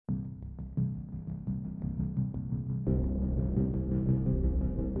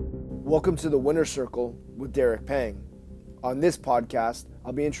Welcome to the Winner Circle with Derek Pang. On this podcast,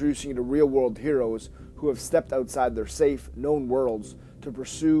 I'll be introducing you to real-world heroes who have stepped outside their safe, known worlds to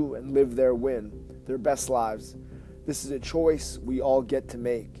pursue and live their win, their best lives. This is a choice we all get to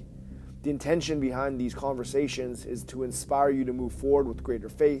make. The intention behind these conversations is to inspire you to move forward with greater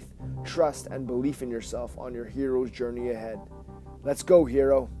faith, trust, and belief in yourself on your hero's journey ahead. Let's go,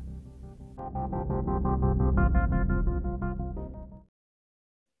 hero.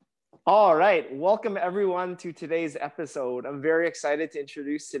 All right, welcome everyone to today's episode. I'm very excited to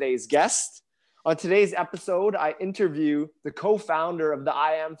introduce today's guest. On today's episode, I interview the co-founder of the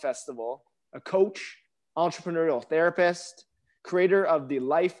I Am Festival, a coach, entrepreneurial therapist, creator of the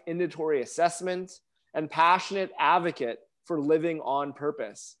Life Inventory Assessment, and passionate advocate for living on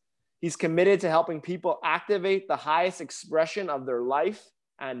purpose. He's committed to helping people activate the highest expression of their life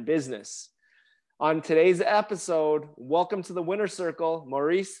and business. On today's episode, welcome to the Winner Circle,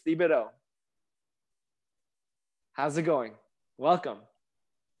 Maurice Thibodeau. How's it going? Welcome.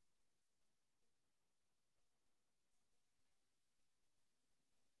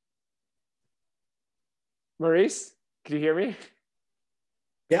 Maurice, can you hear me?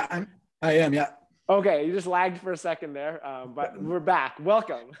 Yeah, I am. Yeah. Okay, you just lagged for a second there, but we're back.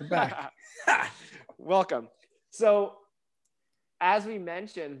 Welcome. We're back. Welcome. So, as we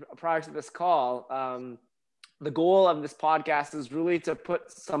mentioned prior to this call, the goal of this podcast is really to put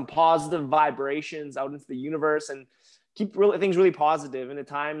some positive vibrations out into the universe and keep things really positive in a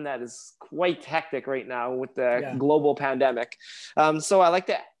time that is quite hectic right now with the global pandemic. So I like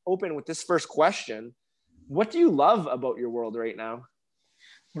to open with this first question. What do you love about your world right now?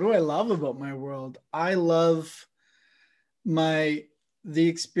 What do I love about my world? I love the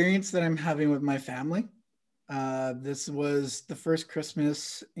experience that I'm having with my family. This was the first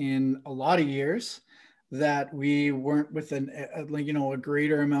Christmas in a lot of years that we weren't with a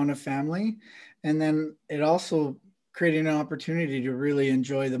greater amount of family. And then it also created an opportunity to really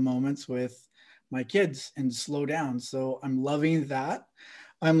enjoy the moments with my kids and slow down. So I'm loving that.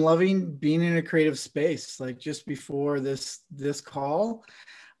 I'm loving being in a creative space. Like just before this call,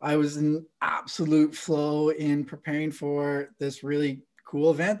 I was in absolute flow in preparing for this really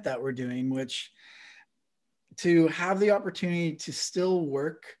cool event that we're doing, which to have the opportunity to still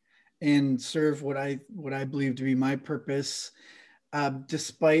work and serve what I believe to be my purpose,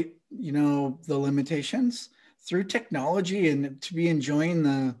 despite, the limitations through technology, and to be enjoying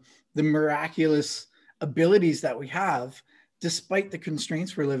the miraculous abilities that we have, despite the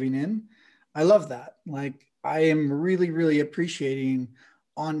constraints we're living in. I love that. Like, I am really, really appreciating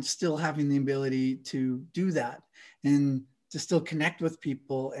on still having the ability to do that and to still connect with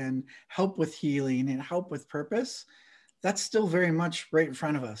people and help with healing and help with purpose. That's still very much right in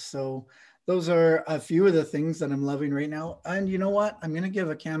front of us. So those are a few of the things that I'm loving right now. And you know what? I'm going to give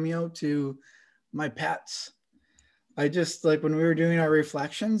a cameo to my pets. I just, like, when we were doing our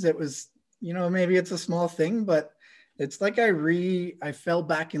reflections, it was, maybe it's a small thing, but it's like I fell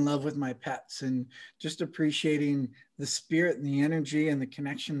back in love with my pets and just appreciating the spirit and the energy and the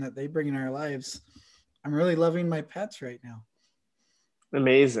connection that they bring in our lives. I'm really loving my pets right now.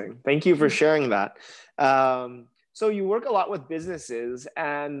 Amazing. Thank you for sharing that. So you work a lot with businesses,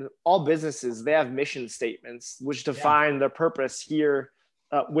 and all businesses, they have mission statements which define their purpose here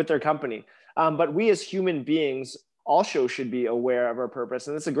with their company. But we as human beings also should be aware of our purpose.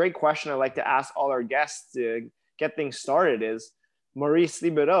 And it's a great question I like to ask all our guests to get things started is, Maurice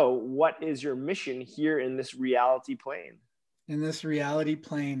Thibodeau, what is your mission here in this reality plane? In this reality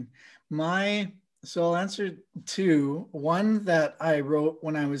plane, so I'll answer two. One that I wrote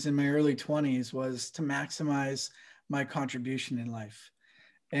when I was in my early 20s was to maximize my contribution in life.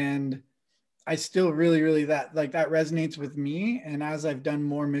 And I still really that resonates with me. And as I've done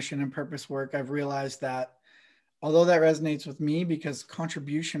more mission and purpose work, I've realized that although that resonates with me, because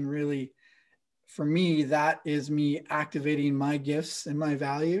contribution really, for me, that is me activating my gifts and my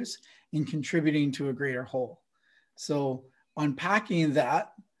values and contributing to a greater whole. So unpacking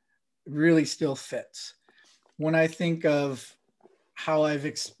that really still fits. When I think of how I've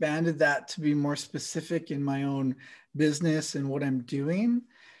expanded that to be more specific in my own business and what I'm doing,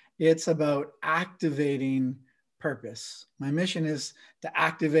 it's about activating purpose. My mission is to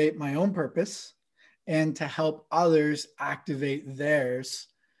activate my own purpose and to help others activate theirs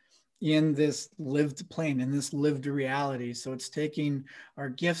in this lived plane, in this lived reality. So it's taking our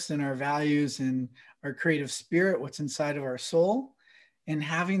gifts and our values and our creative spirit, what's inside of our soul, and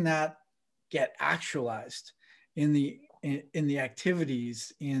having that get actualized in the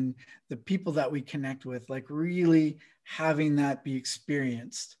activities, in the people that we connect with, like really having that be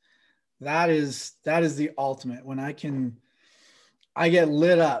experienced. That is the ultimate. When I can I get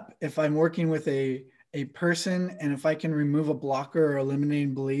lit up if I'm working with a person, and if I can remove a blocker or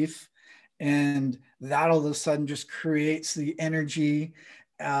eliminating belief, and that all of a sudden just creates the energy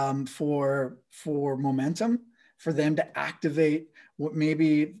for momentum for them to activate what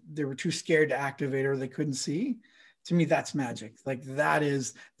maybe they were too scared to activate or they couldn't see. To me, that's magic. Like, that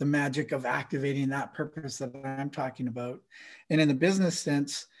is the magic of activating that purpose that I'm talking about. And in the business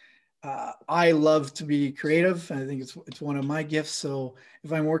sense, I love to be creative. I think it's one of my gifts. So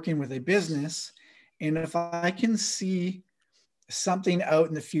if I'm working with a business, and if I can see something out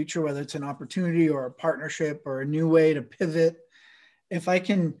in the future, whether it's an opportunity or a partnership or a new way to pivot, if I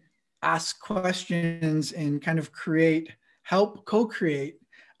can ask questions and kind of help co-create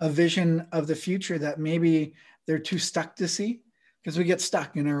a vision of the future that maybe they're too stuck to see, because we get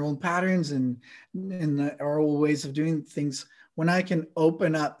stuck in our own patterns and in our old ways of doing things. When I can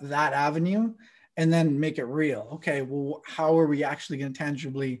open up that avenue and then make it real, okay, well, how are we actually going to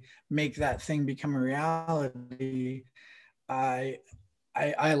tangibly make that thing become a reality? I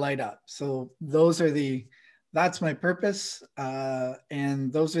light up. So that's my purpose.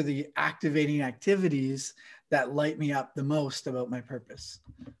 And those are the activating activities that light me up the most about my purpose.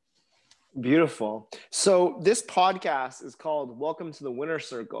 Beautiful. So this podcast is called Welcome to the Winner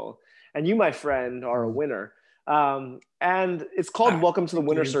Circle. And you, my friend, are a winner. And it's called Welcome to the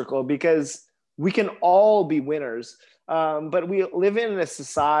Winner Circle because we can all be winners. But we live in a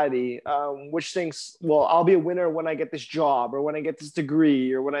society which thinks, well, I'll be a winner when I get this job, or when I get this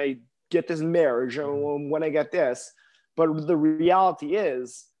degree, or when I get this marriage, or when I get this. But the reality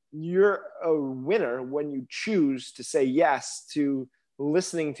is, you're a winner when you choose to say yes to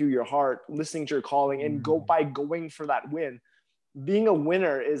listening to your heart, listening to your calling, and going for that win. Being a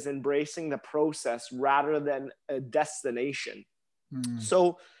winner is embracing the process rather than a destination.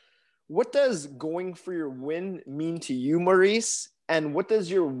 So what does going for your win mean to you, Maurice? And what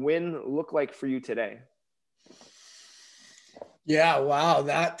does your win look like for you today? Yeah, wow.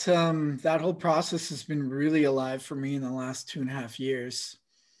 That whole process has been really alive for me in the last 2.5 years.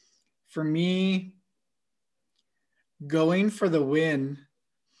 For me, going for the win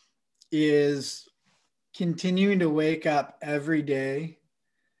is continuing to wake up every day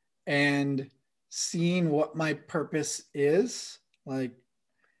and seeing what my purpose is, like,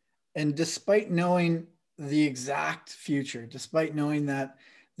 and despite knowing the exact future, despite knowing that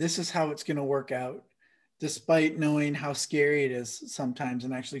this is how it's going to work out, despite knowing how scary it is sometimes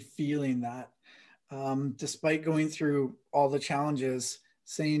and actually feeling that, despite going through all the challenges,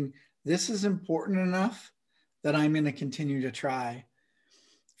 saying this is important enough that I'm going to continue to try.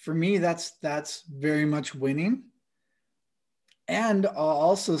 For me, that's very much winning. And I'll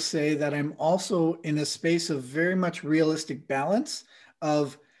also say that I'm also in a space of very much realistic balance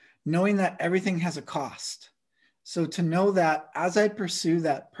of knowing that everything has a cost. So to know that as I pursue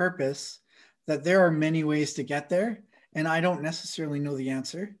that purpose, that there are many ways to get there, and I don't necessarily know the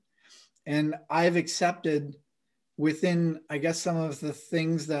answer. And I've accepted within, I guess, some of the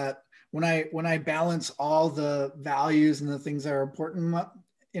things that when I balance all the values and the things that are important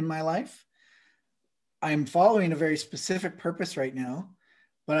in my life, I'm following a very specific purpose right now,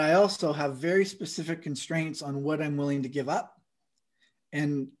 but I also have very specific constraints on what I'm willing to give up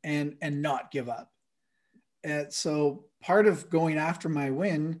and not give up. And so part of going after my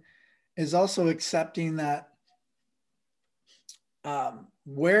win is also accepting that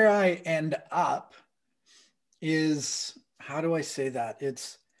where I end up is, how do I say that?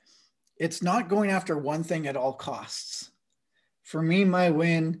 It's not going after one thing at all costs. For me, my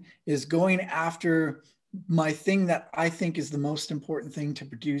win is going after my thing that I think is the most important thing to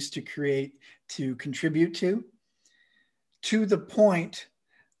produce, to create, to contribute to the point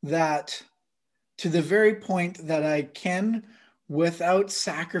that, to the very point that I can, without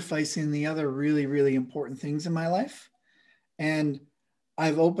sacrificing the other really, really important things in my life. And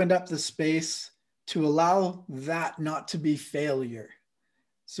I've opened up the space to allow that not to be failure.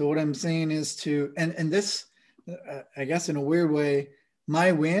 So what I'm saying is and this, I guess in a weird way,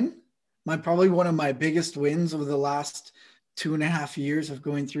 my win, probably one of my biggest wins over the last 2.5 years of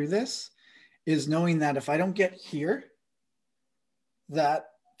going through this, is knowing that if I don't get here,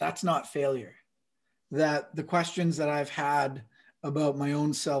 that's not failure. That the questions that I've had about my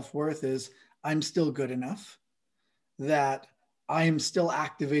own self-worth is, I'm still good enough, that I am still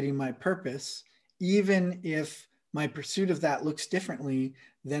activating my purpose, even if my pursuit of that looks differently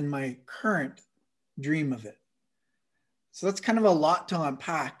than my current dream of it. So that's kind of a lot to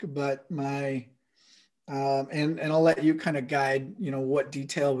unpack, but and I'll let you kind of guide, what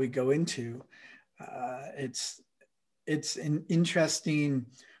detail we go into. It's an interesting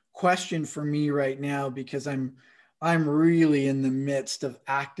question for me right now, because I'm I'm really in the midst of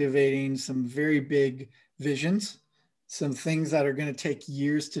activating some very big visions, some things that are going to take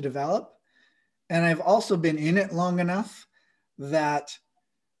years to develop. And I've also been in it long enough that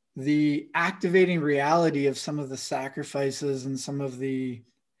the activating reality of some of the sacrifices and some of the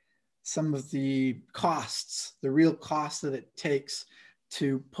costs, the real costs that it takes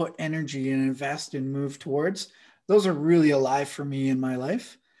to put energy and invest and move towards, those are really alive for me in my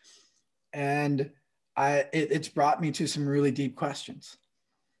life. And it's brought me to some really deep questions.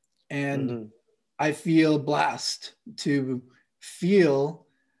 And I feel blessed to feel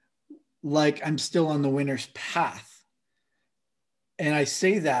like I'm still on the winner's path. And I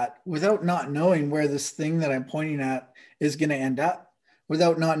say that without not knowing where this thing that I'm pointing at is going to end up,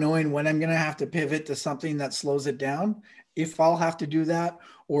 without not knowing when I'm going to have to pivot to something that slows it down, if I'll have to do that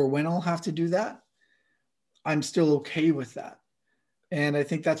or when I'll have to do that. I'm still okay with that. And I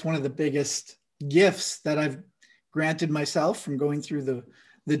think that's one of the biggest gifts that I've granted myself from going through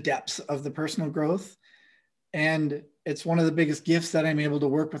the depths of the personal growth. And it's one of the biggest gifts that I'm able to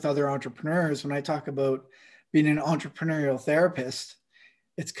work with other entrepreneurs. When I talk about being an entrepreneurial therapist,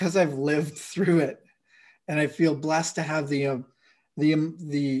 it's because I've lived through it. And I feel blessed to have to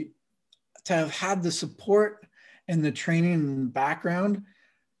have had the support and the training and background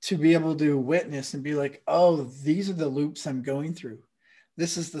to be able to witness and be like, oh, these are the loops I'm going through.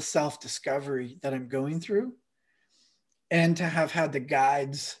 This is the self-discovery that I'm going through. And to have had the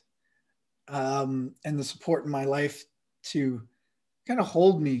guides and the support in my life to kind of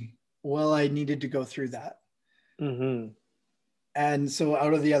hold me while I needed to go through that. Mm-hmm. And so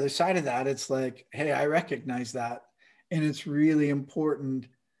out of the other side of that, it's like, hey, I recognize that. And it's really important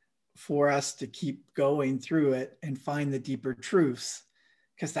for us to keep going through it and find the deeper truths,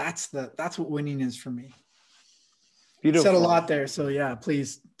 because that's what winning is for me. Beautiful. Said a lot there. So yeah,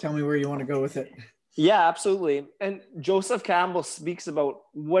 please tell me where you want to go with it. Yeah, absolutely. And Joseph Campbell speaks about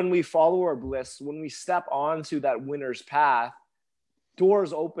when we follow our bliss, when we step onto that winner's path,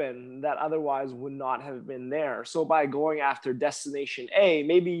 doors open that otherwise would not have been there. So by going after destination A,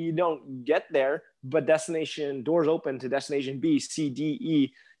 maybe you don't get there, but doors open to destination B, C, D,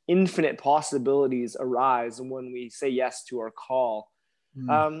 E. Infinite possibilities arise when we say yes to our call.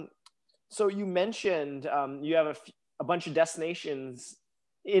 So you mentioned you have a bunch of destinations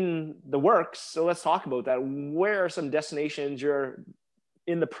in the works. So let's talk about that. Where are some destinations you're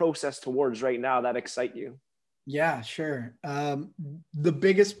in the process towards right now that excite you? Yeah, sure. The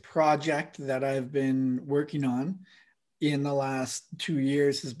biggest project that I've been working on in the last 2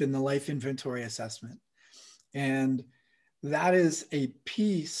 years has been the life inventory assessment. And that is a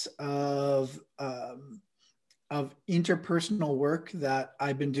piece of interpersonal work that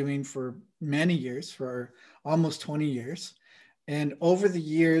I've been doing for many years, for almost 20 years. And over the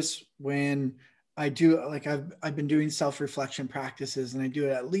years, when I do, like I've been doing self-reflection practices, and I do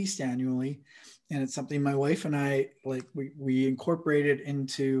it at least annually. And it's something my wife and I, like we incorporated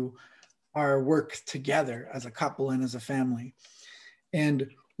into our work together as a couple and as a family. And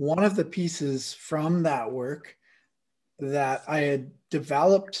one of the pieces from that work that I had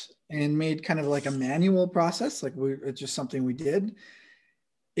developed and made kind of like a manual process, it's just something we did.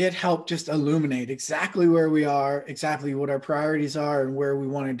 It helped just illuminate exactly where we are, exactly what our priorities are, and where we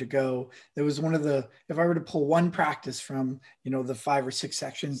wanted to go. There was if I were to pull one practice from, the 5 or 6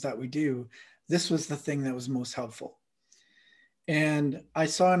 sections that we do, this was the thing that was most helpful. And I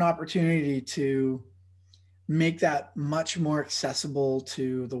saw an opportunity to make that much more accessible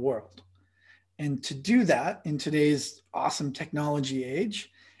to the world. And to do that in today's awesome technology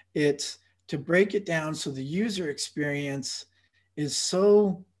age, it's to break it down so the user experience is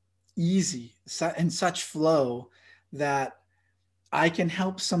so easy and such flow that I can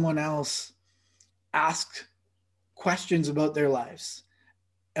help someone else ask questions about their lives,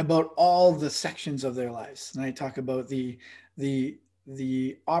 about all the sections of their lives. And I talk about the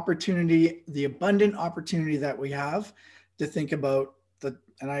opportunity, the abundant opportunity that we have to think about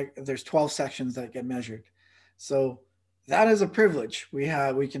there's 12 sections that get measured. So that is a privilege we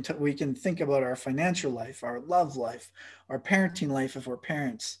have. We can think about our financial life, our love life, our parenting life if we're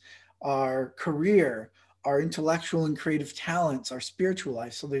parents, our career, our intellectual and creative talents, our spiritual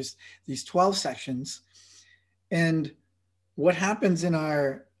life. So there's these 12 sections. And what happens in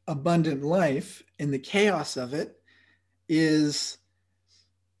our abundant life, in the chaos of it, is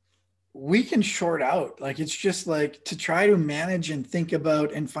we can short out. Like, it's just like to try to manage and think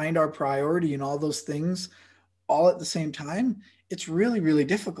about and find our priority and all those things all at the same time. It's really, really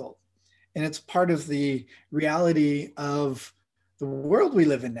difficult. And it's part of the reality of the world we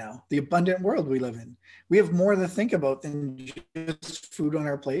live in now, the abundant world we live in. We have more to think about than just food on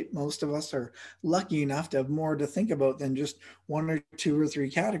our plate. Most of us are lucky enough to have more to think about than just one or two or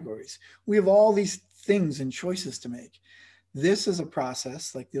three categories. We have all these things and choices to make. This is a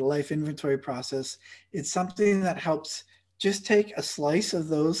process, like the life inventory process. It's something that helps just take a slice of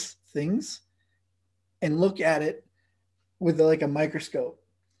those things and look at it with like a microscope.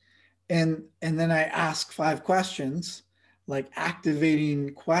 And then I ask 5 questions, like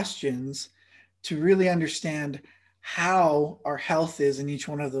activating questions to really understand how our health is in each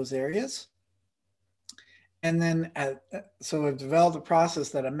one of those areas. And then so I've developed a process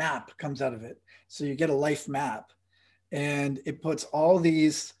that a map comes out of it. So you get a life map, and it puts all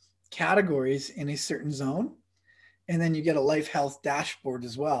these categories in a certain zone. And then you get a life health dashboard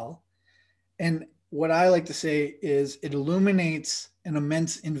as well. And what I like to say is it illuminates an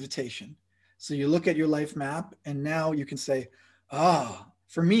immense invitation. So you look at your life map, and now you can say,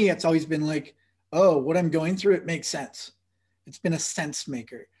 for me, it's always been like, oh, what I'm going through, it makes sense. It's been a sense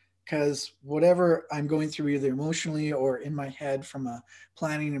maker, because whatever I'm going through, either emotionally or in my head from a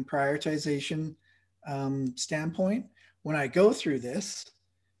planning and prioritization standpoint, when I go through this,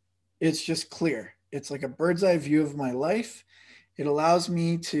 it's just clear. It's like a bird's eye view of my life. It allows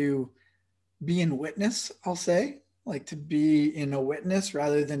me to be in witness, I'll say, like to be in a witness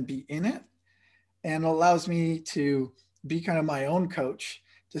rather than be in it, and allows me to be kind of my own coach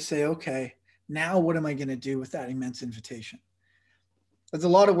to say, okay, now what am I going to do with that immense invitation? There's a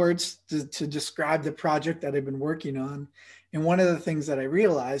lot of words to describe the project that I've been working on. And one of the things that I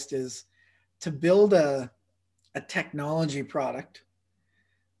realized is to build a technology product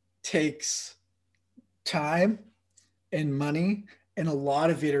takes time and money and a lot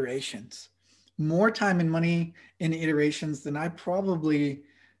of iterations, more time and money in iterations than I probably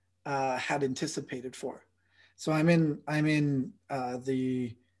had anticipated for. So I'm in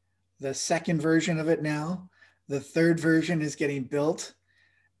the second version of it now. The third version is getting built,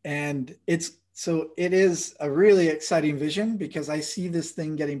 and it is a really exciting vision, because I see this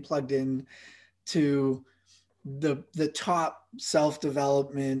thing getting plugged in to the top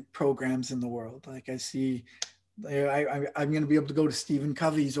self-development programs in the world. Like I see, I'm going to be able to go to Stephen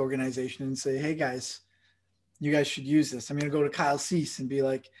Covey's organization and say, hey guys, you guys should use this. I'm going to go to Kyle Cease and be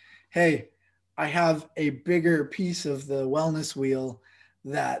like, hey, I have a bigger piece of the wellness wheel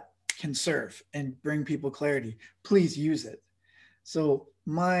that can serve and bring people clarity. Please use it. So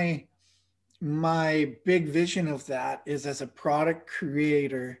my big vision of that is, as a product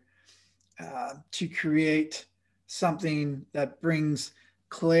creator, to create something that brings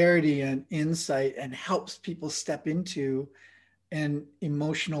clarity and insight and helps people step into an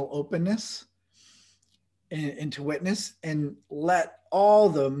emotional openness and into witness, and let all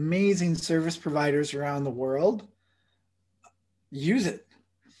the amazing service providers around the world use it.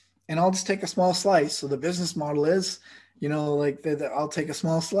 And I'll just take a small slice. So the business model is, like I'll take a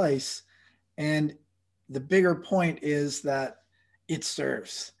small slice, and the bigger point is that it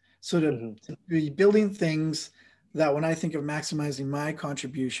serves. So to be building things that, when I think of maximizing my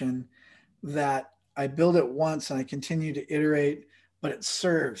contribution, that I build it once and I continue to iterate, but it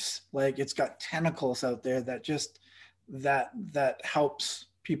serves, like it's got tentacles out there that just that helps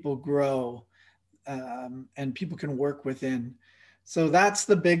people grow, and people can work within. So that's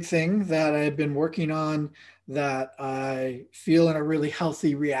the big thing that I've been working on, that I feel in a really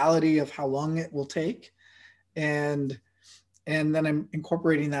healthy reality of how long it will take. And then I'm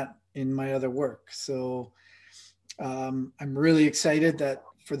incorporating that in my other work. So I'm really excited that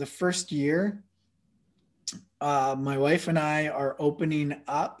for the first year, my wife and I are opening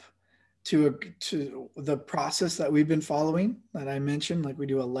up to the process that we've been following, that I mentioned, like we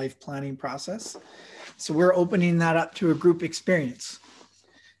do a life planning process. So we're opening that up to a group experience,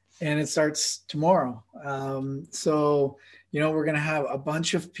 and it starts tomorrow. So, we're going to have a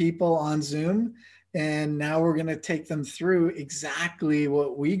bunch of people on Zoom, and now we're going to take them through exactly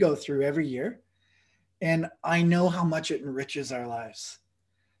what we go through every year. And I know how much it enriches our lives.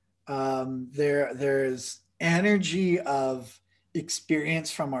 There's energy of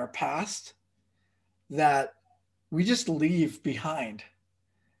experience from our past that we just leave behind,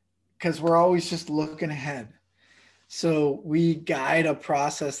 because we're always just looking ahead. So we guide a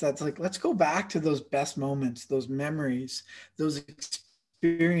process that's like, let's go back to those best moments, those memories, those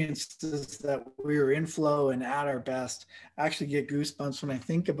experiences that we were in flow and at our best. I actually get goosebumps when I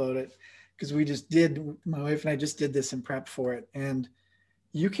think about it, because my wife and I just did this in prep for it. And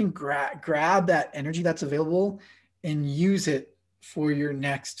you can grab that energy that's available and use it for your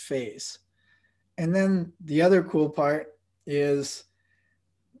next phase. And then the other cool part is,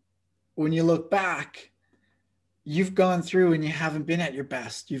 when you look back, you've gone through and you haven't been at your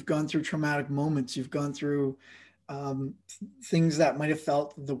best. You've gone through traumatic moments. You've gone through things that might have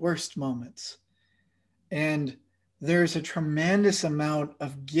felt the worst moments. And there's a tremendous amount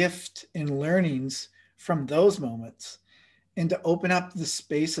of gift and learnings from those moments. And to open up the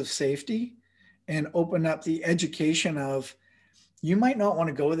space of safety and open up the education of, you might not want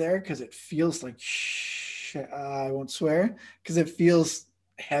to go there because it feels like, I won't swear, because it feels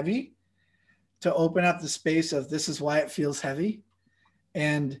heavy. To open up the space of, this is why it feels heavy,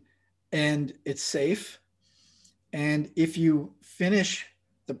 and it's safe. And if you finish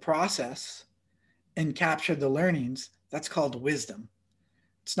the process and capture the learnings, that's called wisdom.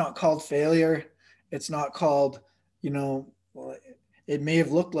 It's not called failure. It's not called, well, it may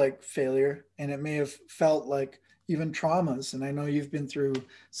have looked like failure and it may have felt like even traumas. And I know you've been through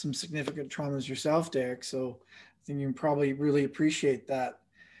some significant traumas yourself, Derek. So I think you can probably really appreciate that.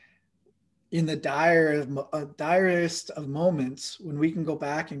 In the direst of moments, when we can go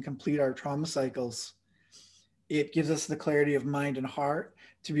back and complete our trauma cycles, it gives us the clarity of mind and heart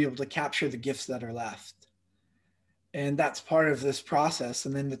to be able to capture the gifts that are left. And that's part of this process.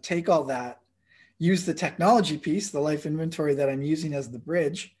 And then to take all that, use the technology piece, the life inventory that I'm using as the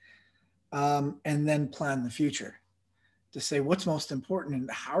bridge, and then plan the future to say what's most important and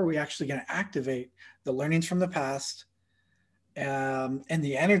how are we actually going to activate the learnings from the past, and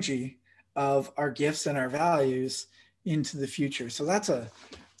the energy of our gifts and our values into the future. So that's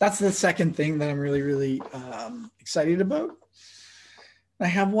the second thing that I'm really, really excited about. I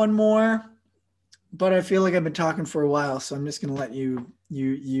have one more, but I feel like I've been talking for a while, so I'm just going to let you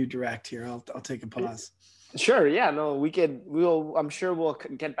direct here. I'll take a pause. Sure. Yeah. No, I'm sure we'll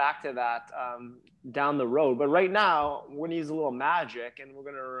get back to that down the road. But right now, we're going to use a little magic, and we're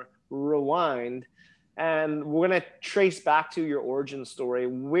going to rewind, and we're going to trace back to your origin story.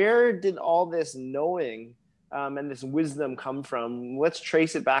 Where did all this knowing and this wisdom come from? Let's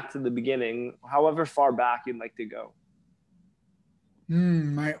trace it back to the beginning, however far back you'd like to go.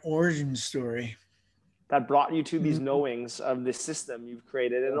 My origin story. That brought you to these knowings of the system you've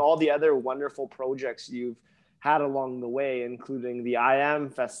created and all the other wonderful projects you've had along the way, including the I Am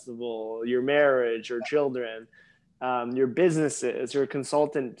Festival, your marriage, your children, your businesses, your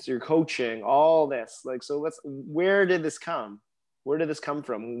consultants, your coaching, all this. Where did this come? Where did this come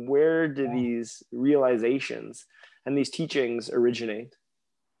from? Where did these realizations and these teachings originate?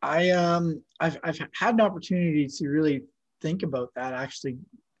 I've had an opportunity to really think about that, actually,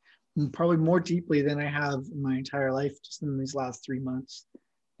 probably more deeply than I have in my entire life, just in these last 3 months.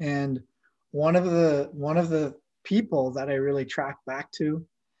 And one of the people that I really tracked back to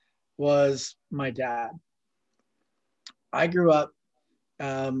was my dad. I grew up,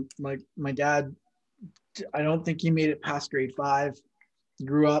 my dad, I don't think he made it past grade 5.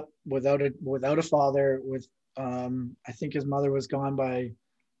 Grew up without a father. With I think his mother was gone by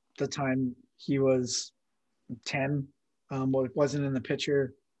the time he was 10. Well, it wasn't in the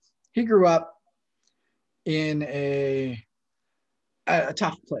picture. He grew up in a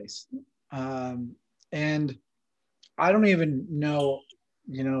tough place, and I don't even know,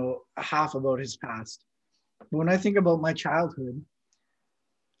 half about his past. But when I think about my childhood,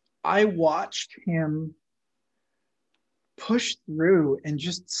 I watched him push through and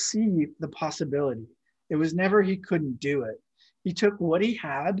just see the possibility. It was never he couldn't do it. He took what he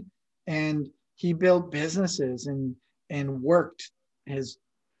had and he built businesses and worked his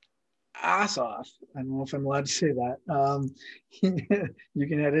ass off. I don't know if I'm allowed to say that. You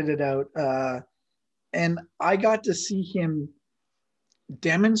can edit it out. And I got to see him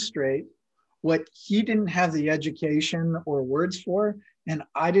demonstrate what he didn't have the education or words for, and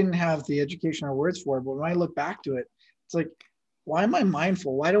I didn't have the education or words for. But when I look back to it, it's like, why am I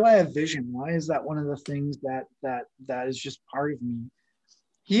mindful? Why do I have vision? Why is that one of the things that is just part of me?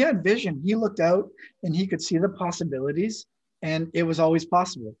 He had vision. He looked out and he could see the possibilities, and it was always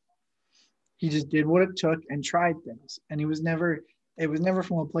possible. He just did what it took and tried things. And it was never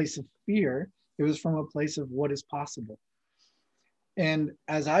from a place of fear. It was from a place of what is possible. And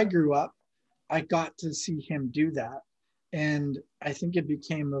as I grew up, I got to see him do that. And I think it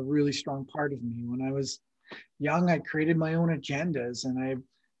became a really strong part of me. When I was young, I created my own agendas, and I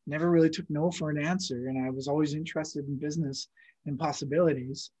never really took no for an answer. And I was always interested in business and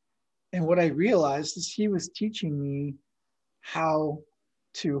possibilities. And what I realized is he was teaching me how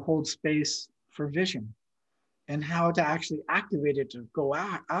to hold space for vision and how to actually activate it, to go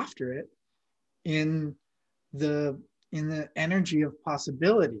after it in the energy of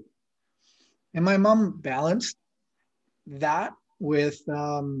possibility. And my mom balanced that with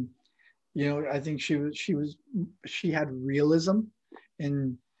I think she had realism,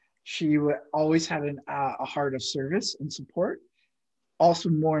 and She always had a heart of service and support, also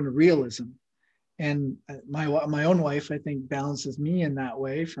more in realism. And my own wife, I think, balances me in that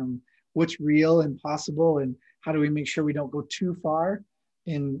way, from what's real and possible, and how do we make sure we don't go too far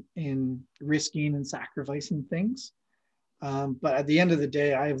in risking and sacrificing things. But at the end of the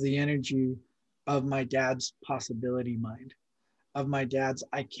day, I have the energy of my dad's possibility mind, of my dad's,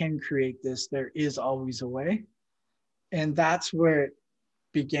 I can create this. There is always a way. And that's where it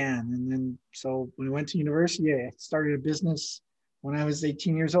began. And then, so when I went to university, I started a business when I was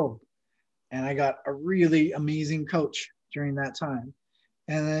 18 years old. And I got a really amazing coach during that time.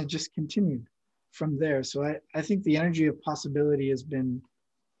 And then it just continued from there. So I think the energy of possibility has been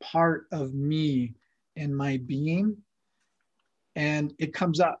part of me and my being. And it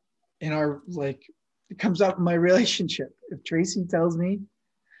comes up in our, like, it comes up in my relationship. If Tracy tells me,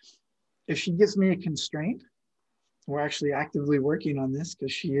 if she gives me a constraint, we're actually actively working on this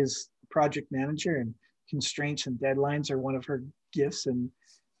because she is project manager, and constraints and deadlines are one of her gifts. And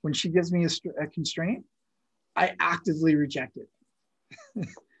when she gives me a constraint, I actively reject it.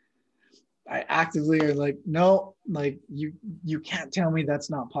 I actively are like, no, like you can't tell me that's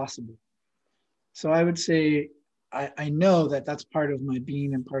not possible. So I would say I know that that's part of my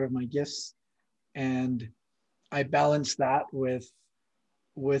being and part of my gifts, and I balance that with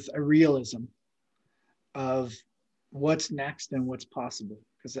a realism of what's next and what's possible,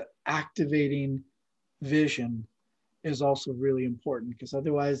 because activating vision is also really important, because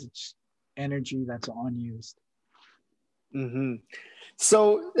otherwise it's energy that's unused. Mm-hmm.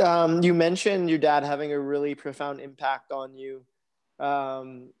 So you mentioned your dad having a really profound impact on you.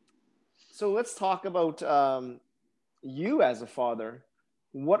 So let's talk about you as a father.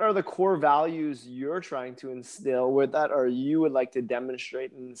 What are the core values you're trying to instill with that, or you would like to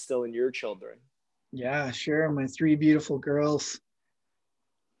demonstrate and instill in your children? Yeah, sure. My three beautiful girls.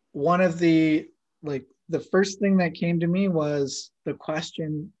 One of the first thing that came to me was the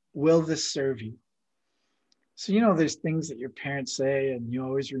question, will this serve you? So, there's things that your parents say, and you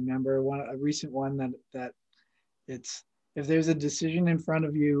always remember a recent one that it's, if there's a decision in front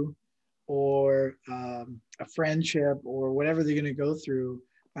of you, or a friendship, or whatever they're going to go through,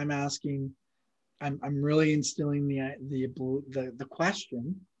 I'm really instilling the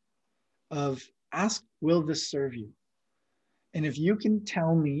question of, ask, will this serve you? And if you can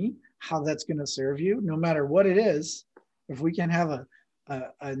tell me how that's going to serve you, no matter what it is, if we can have a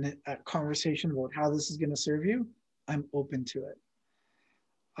conversation about how this is going to serve you, I'm open to it.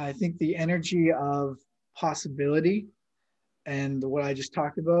 I think the energy of possibility and what I just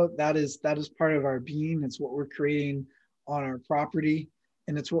talked about, that is part of our being. It's what we're creating on our property,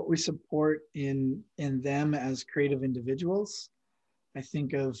 and it's what we support in them as creative individuals. I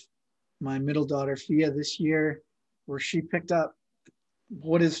think of my middle daughter, Fia, this year, where she picked up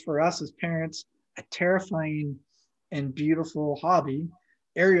what is for us as parents a terrifying and beautiful hobby,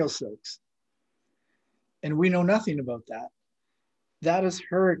 aerial silks. And we know nothing about that. That is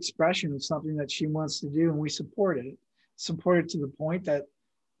her expression of something that she wants to do, and we support it. Support it to the point that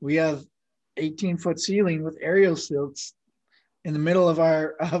we have 18-foot ceiling with aerial silks in the middle of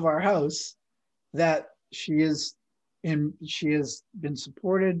our house that she has been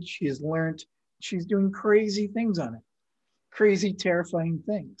supported. She has learned. She's doing crazy things on it, crazy, terrifying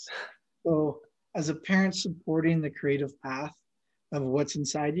things. So as a parent, supporting the creative path of what's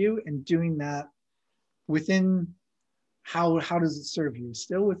inside you and doing that within how does it serve you?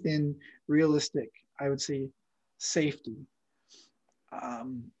 Still within realistic, I would say, safety. I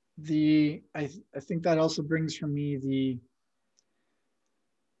think that also brings for me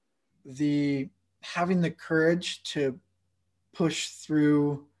the having the courage to push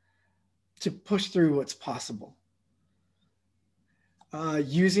through what's possible.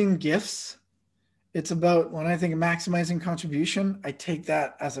 Using gifts, it's about, when I think of maximizing contribution, I take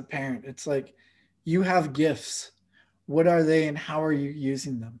that as a parent. It's like, you have gifts. What are they, and how are you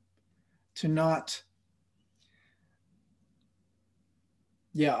using them?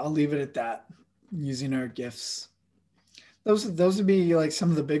 I'll leave it at that. Using our gifts. Those would be like some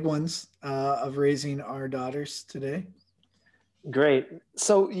of the big ones of raising our daughters today. Great.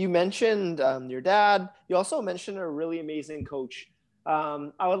 So you mentioned your dad. You also mentioned a really amazing coach.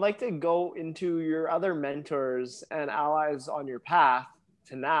 I would like to go into your other mentors and allies on your path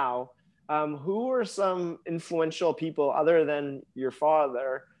to now. Who were some influential people other than your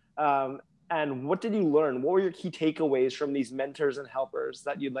father? And what did you learn? What were your key takeaways from these mentors and helpers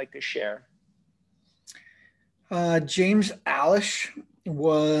that you'd like to share? James Alish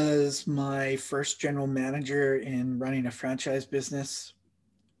was my first general manager in running a franchise business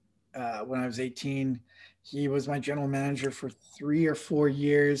when I was 18. He was my general manager for 3 or 4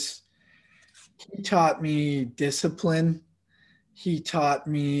 years. He taught me discipline. He taught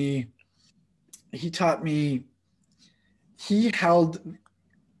me, he taught me, he held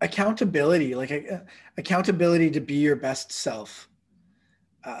accountability, like accountability to be your best self.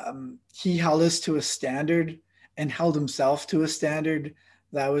 He held us to a standard and held himself to a standard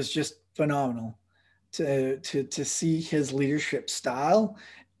that was just phenomenal to see his leadership style.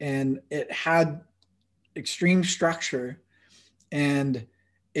 And it had extreme structure, and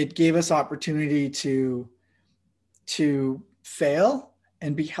it gave us opportunity to fail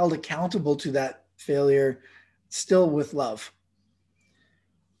and be held accountable to that failure, still with love.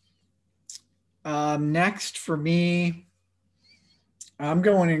 Next for me, I'm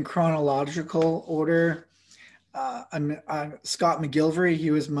going in chronological order. I'm Scott McGilvery.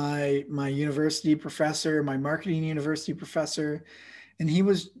 He was my university professor, my marketing university professor, and he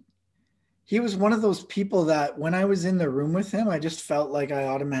was one of those people that when I was in the room with him, I just felt like I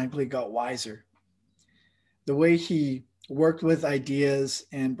automatically got wiser. The way he worked with ideas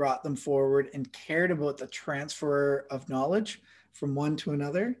and brought them forward and cared about the transfer of knowledge from one to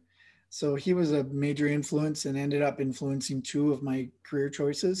another. So he was a major influence and ended up influencing two of my career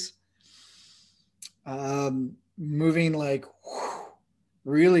choices. Moving like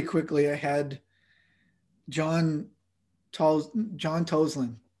really quickly ahead, John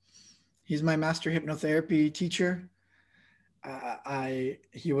Toslin. He's my master hypnotherapy teacher.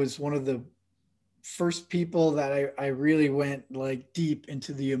 He was one of the first people that I really went like deep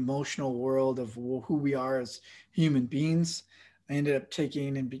into the emotional world of who we are as human beings. I ended up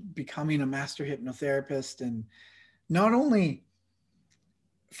taking and becoming a master hypnotherapist, and not only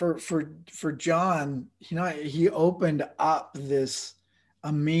for John, he opened up this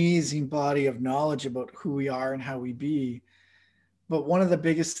amazing body of knowledge about who we are and how we be. But one of the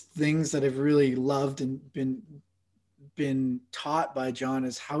biggest things that I've really loved and been taught by John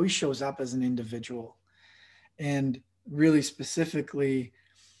is how he shows up as an individual. And really specifically,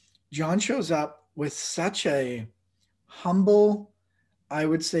 John shows up with such a humble, I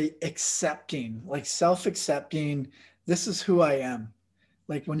would say, accepting, like self-accepting, this is who I am.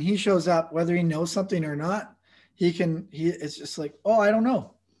 Like when he shows up, whether he knows something or not, it's just like, oh, I don't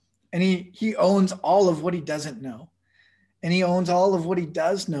know. And he owns all of what he doesn't know. And he owns all of what he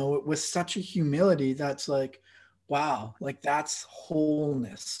does know with such a humility that's like, wow, like that's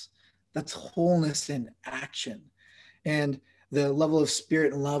wholeness. That's wholeness in action. And the level of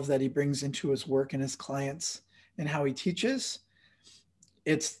spirit and love that he brings into his work and his clients and how he teaches,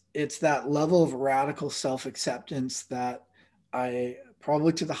 it's that level of radical self-acceptance that I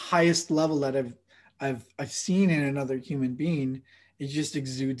probably to the highest level that I've seen in another human being. It just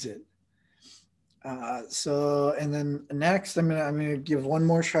exudes it. And then next, I'm gonna give one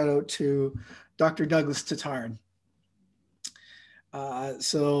more shout out to Dr. Douglas Tatarn.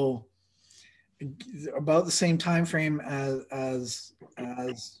 So about the same time frame as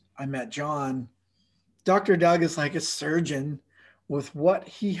I met John, Dr. Doug is like a surgeon with what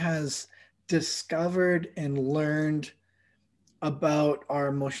he has discovered and learned about our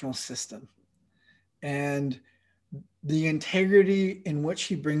emotional system, and the integrity in which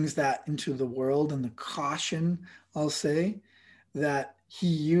he brings that into the world, and the caution, I'll say, that he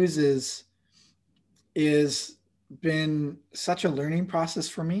uses is been such a learning process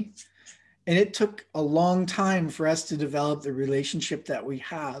for me. And it took a long time for us to develop the relationship that we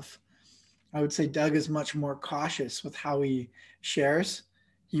have. I would say Doug is much more cautious with how he shares.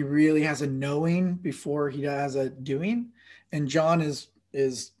 He really has a knowing before he has a doing. And John is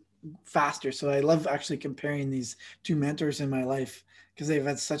faster. So I love actually comparing these two mentors in my life because they've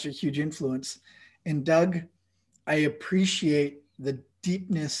had such a huge influence. And Doug, I appreciate the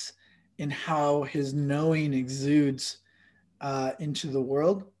deepness in how his knowing exudes into the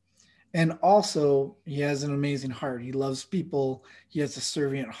world. And also, he has an amazing heart. He loves people. He has a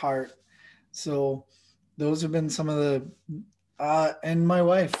servant heart. So those have been some of and my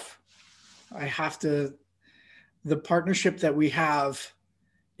wife, the partnership that we have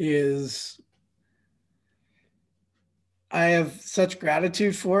I have such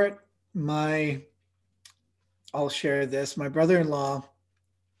gratitude for it. I'll share this. My brother-in-law,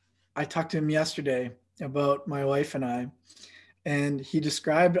 I talked to him yesterday about my wife and I, and he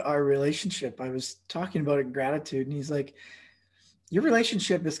described our relationship. I was talking about it in gratitude, and he's like, your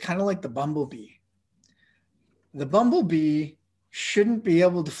relationship is kind of like the bumblebee. The bumblebee shouldn't be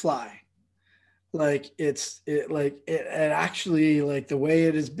able to fly. Like it actually, like the way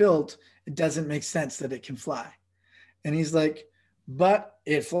it is built, it doesn't make sense that it can fly. And he's like, but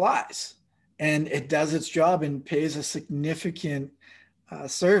it flies and it does its job and pays a significant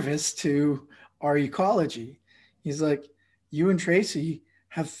service to our ecology. He's like, you and Tracy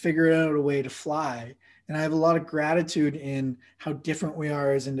have figured out a way to fly. And I have a lot of gratitude in how different we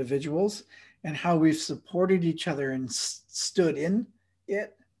are as individuals and how we've supported each other and stood in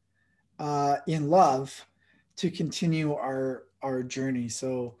it in love to continue our journey.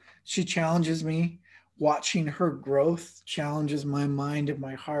 So she challenges me. Watching her growth challenges my mind and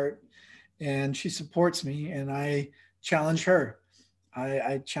my heart, and she supports me, and I challenge her.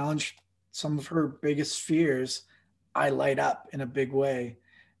 I challenge some of her biggest fears. I light up in a big way,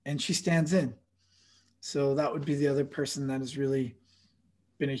 and she stands in. So that would be the other person that has really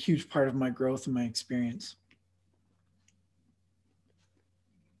been a huge part of my growth and my experience.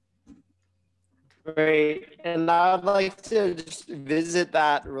 Great. And I'd like to just visit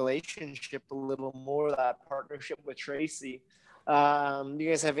that relationship a little more, that partnership with Tracy. You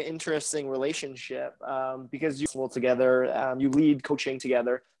guys have an interesting relationship because you work together, you lead coaching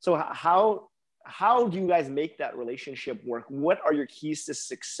together. So how do you guys make that relationship work? What are your keys to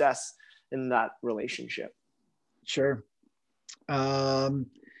success in that relationship? Sure. For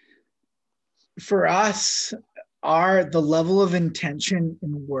us, the level of intention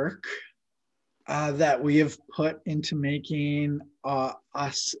in work that we have put into making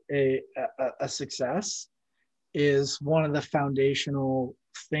us a success is one of the foundational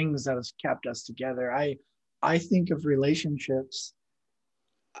things that has kept us together. I think of relationships,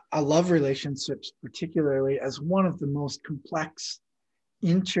 I love relationships particularly, as one of the most complex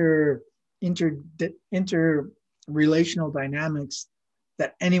interrelational dynamics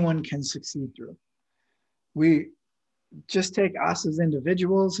that anyone can succeed through. We just take us as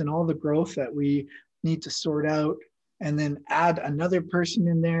individuals and all the growth that we need to sort out, and then add another person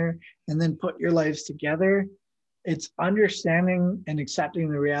in there, and then put your lives together. It's understanding and accepting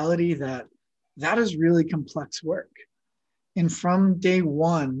the reality that that is really complex work. And from day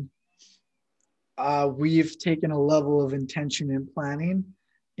one, we've taken a level of intention and planning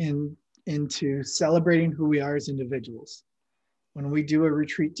into celebrating who we are as individuals. When we do a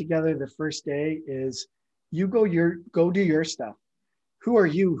retreat together, the first day is you go do your stuff. Who are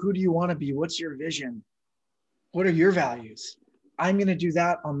you? Who do you want to be? What's your vision? What are your values? I'm going to do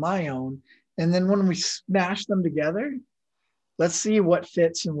that on my own. And then when we smash them together, let's see what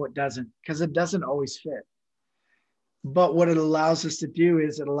fits and what doesn't, because it doesn't always fit. But what it allows us to do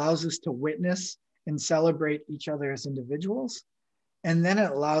is it allows us to witness and celebrate each other as individuals. And then it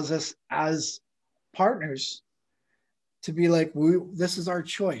allows us as partners to be like, this is our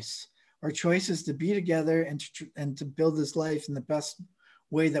choice. Our choice is to be together and to build this life in the best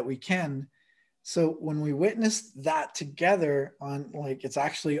way that we can. So when we witness that together on, like, it's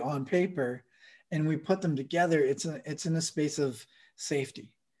actually on paper, and we put them together, it's in a space of safety.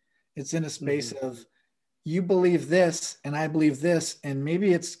 It's in a space of, you believe this and I believe this, and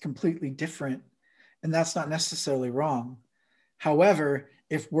maybe it's completely different, and that's not necessarily wrong. However,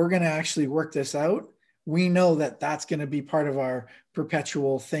 if we're going to actually work this out, we know that that's going to be part of our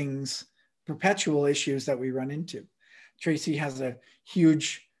perpetual issues that we run into. Tracy has a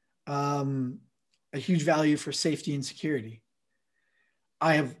huge value for safety and security.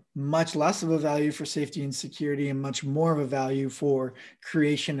 I have much less of a value for safety and security, and much more of a value for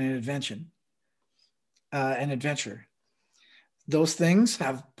creation and adventure. Those things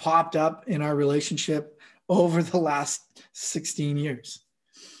have popped up in our relationship over the last 16 years.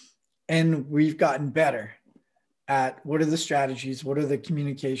 And we've gotten better at what are the strategies, what are the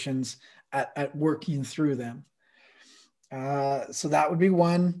communications, at working through them. So that would be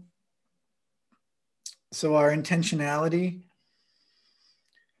one. So our intentionality,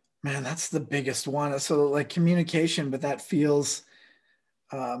 man, that's the biggest one. So like communication, but that feels,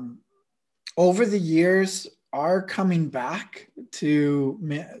 over the years, our coming back to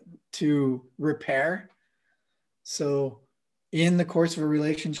repair. So in the course of a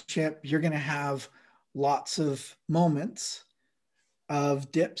relationship, you're going to have lots of moments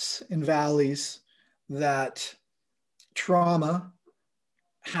of dips and valleys that trauma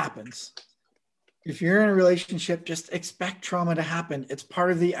happens. If you're in a relationship, just expect trauma to happen. It's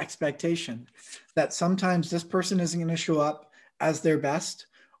part of the expectation that sometimes this person isn't going to show up as their best,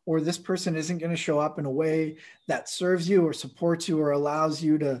 or this person isn't going to show up in a way that serves you or supports you or allows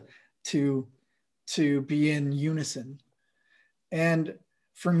you to be in unison. And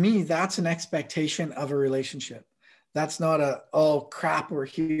for me, that's an expectation of a relationship. That's not oh crap, we're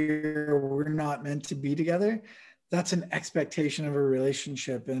here, we're not meant to be together. That's an expectation of a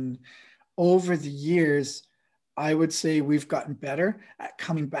relationship. And over the years, I would say we've gotten better at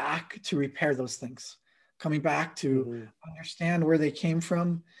coming back to repair those things, coming back to understand where they came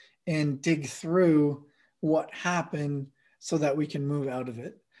from and dig through what happened so that we can move out of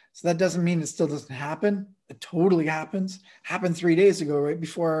it. So that doesn't mean it still doesn't happen. It totally happens. Happened 3 days ago, right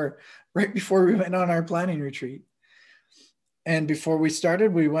before we went on our planning retreat. And before we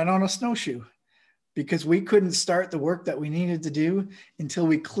started, we went on a snowshoe because we couldn't start the work that we needed to do until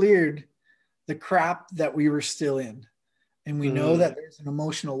we cleared the crap that we were still in. And we know that there's an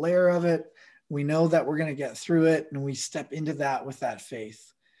emotional layer of it. We know that we're going to get through it. And we step into that with that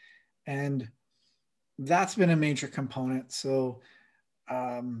faith. And that's been a major component. So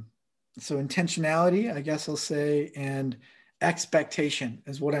intentionality, I guess I'll say, and expectation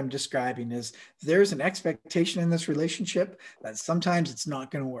is what I'm describing. Is there's an expectation in this relationship that sometimes it's not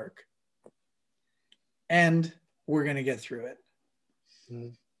going to work. And we're going to get through it.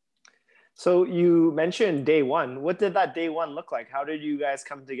 So you mentioned day one. What did that day one look like? How did you guys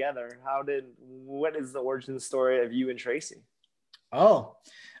come together? What is the origin story of you and Tracy? An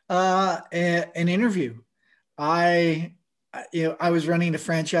interview. I was running a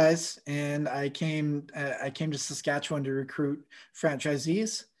franchise, and I came to Saskatchewan to recruit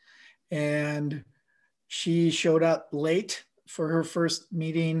franchisees, and she showed up late for her first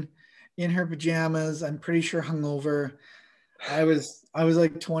meeting in her pajamas. I'm pretty sure hungover. I was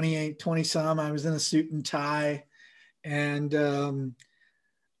like 28, 20 some. I was in a suit and tie, and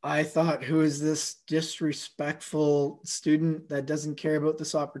I thought, who is this disrespectful student that doesn't care about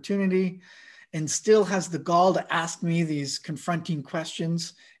this opportunity and still has the gall to ask me these confronting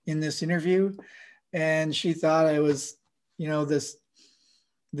questions in this interview? And she thought I was, this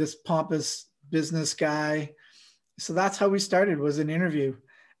pompous business guy. So that's how we started, was an interview.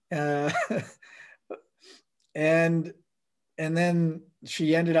 And then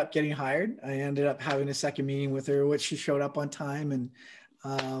she ended up getting hired. I ended up having a second meeting with her, which she showed up on time,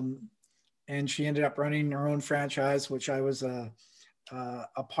 and she ended up running her own franchise, which I was a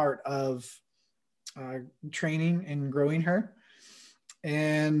part of training and growing her.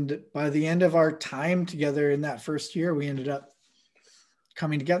 And by the end of our time together in that first year, we ended up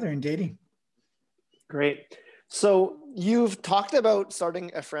coming together and dating. Great. So you've talked about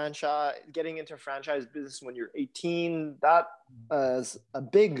starting a franchise, getting into franchise business when you're 18. That is a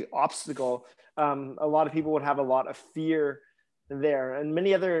big obstacle. A lot of people would have a lot of fear there, and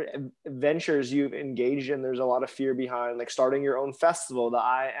many other ventures you've engaged in, there's a lot of fear behind, like starting your own festival, the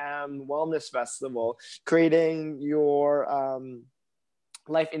I Am Wellness Festival, creating your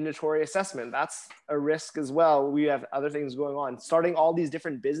life inventory assessment. That's a risk as well. We have other things going on, starting all these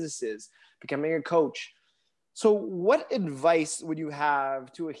different businesses, becoming a coach. So what advice would you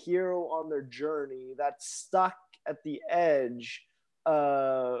have to a hero on their journey that's stuck at the edge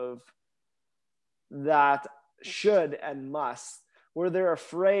of that should and must, where they're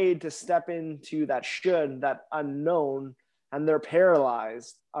afraid to step into that should, that unknown, and they're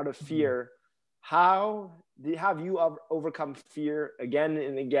paralyzed out of fear? How have you overcome fear again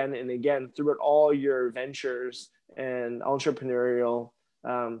and again and again throughout all your ventures and entrepreneurial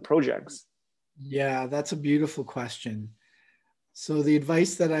projects? Yeah, that's a beautiful question. So the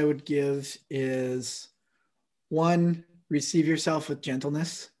advice that I would give is, one, receive yourself with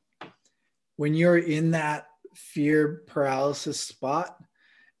gentleness. When you're in that fear paralysis spot,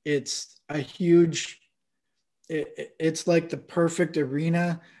 it's it's like the perfect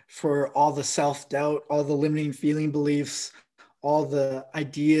arena for all the self-doubt, all the limiting feeling beliefs, all the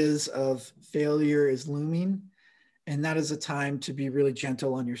ideas of failure is looming. And that is a time to be really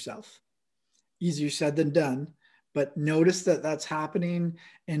gentle on yourself. Easier said than done, but notice that that's happening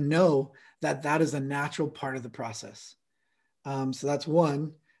and know that that is a natural part of the process. So that's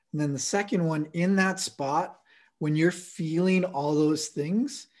one. And then the second one, in that spot, when you're feeling all those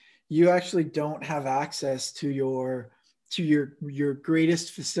things, you actually don't have access to your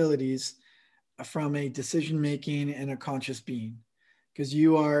greatest facilities from a decision-making and a conscious being, because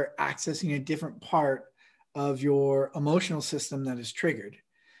you are accessing a different part of your emotional system that is triggered.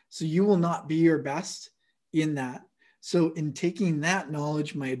 So you will not be your best in that. So in taking that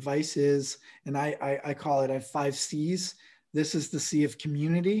knowledge, my advice is, and I call it, I have 5 C's. This is the C of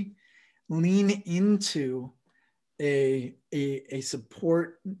community. Lean into a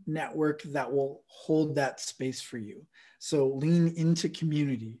support network that will hold that space for you. So lean into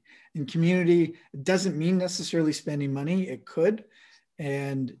community. And community doesn't mean necessarily spending money. It could.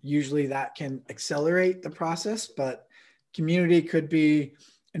 And usually that can accelerate the process, but community could be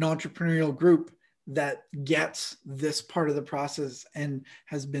an entrepreneurial group that gets this part of the process and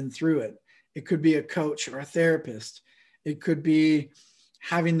has been through it. It could be a coach or a therapist. It could be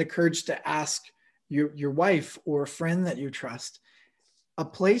having the courage to ask your wife or a friend that you trust. A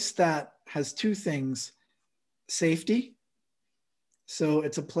place that has 2 things: safety. So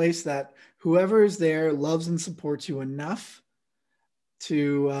it's a place that whoever is there loves and supports you enough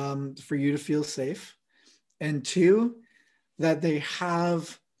for you to feel safe. And two, that they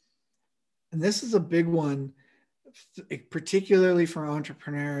have, and this is a big one, particularly for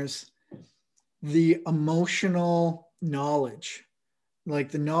entrepreneurs, the emotional knowledge,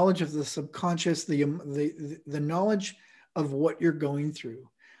 like the knowledge of the subconscious, the knowledge of what you're going through.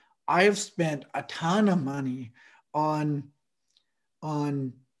 I have spent a ton of money on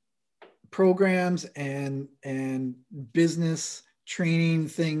programs and business training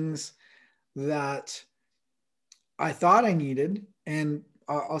things that I thought I needed, and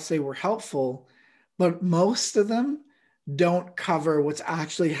I'll say were helpful, but most of them don't cover what's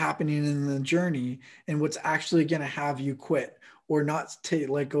actually happening in the journey and what's actually going to have you quit or not to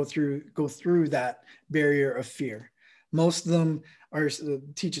like go through that barrier of fear. Most of them are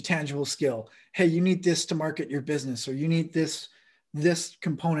teach a tangible skill. Hey, you need this to market your business, or you need this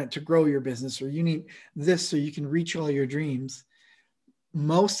component to grow your business, or you need this so you can reach all your dreams.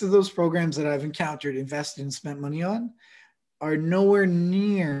 Most of those programs that I've encountered, invested, and spent money on are nowhere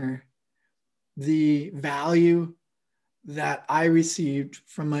near the value that I received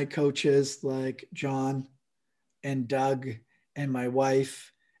from my coaches like John and Doug and my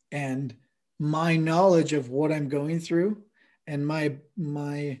wife, and my knowledge of what I'm going through, and my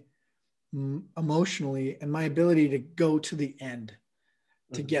emotionally, and my ability to go to the end,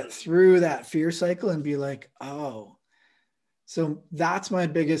 to get through that fear cycle and be like, oh, so that's my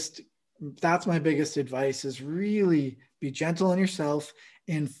biggest advice, is really be gentle on yourself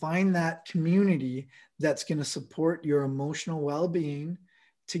and find that community that's going to support your emotional well-being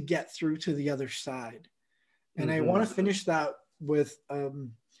to get through to the other side. And I want to finish that with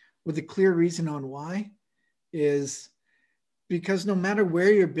a clear reason on why, is because no matter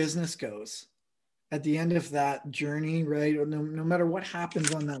where your business goes at the end of that journey, right? Or no matter what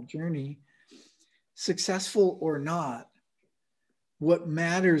happens on that journey, successful or not, what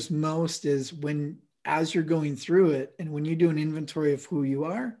matters most is when, as you're going through it, and when you do an inventory of who you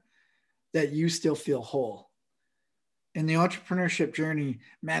are, that you still feel whole. And the entrepreneurship journey,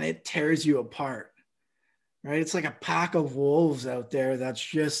 man, it tears you apart, right? It's like a pack of wolves out there. That's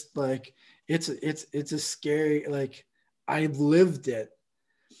just like, it's a scary, like, I've lived it.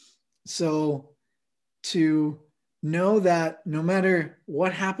 So to know that no matter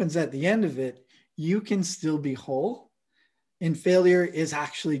what happens at the end of it, you can still be whole, and failure is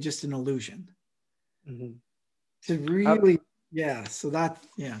actually just an illusion. To really, so that,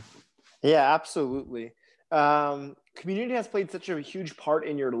 Yeah, absolutely. Community has played such a huge part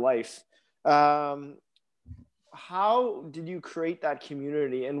in your life. How did you create that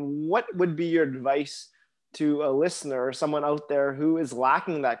community, and what would be your advice to a listener or someone out there who is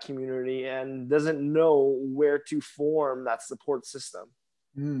lacking that community and doesn't know where to form that support system?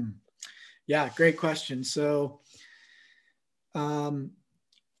 Yeah, great question. So one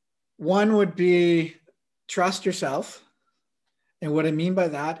would be trust yourself. And what I mean by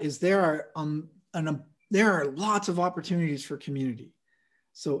that is there are lots of opportunities for community.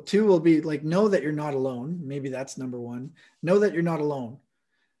 So two will be like, know that you're not alone. Maybe that's number one. Know that you're not alone.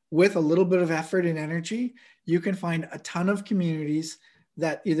 With a little bit of effort and energy, you can find a ton of communities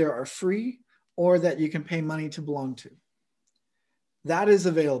that either are free or that you can pay money to belong to. That is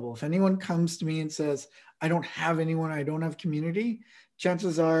available. If anyone comes to me and says, I don't have anyone, I don't have community,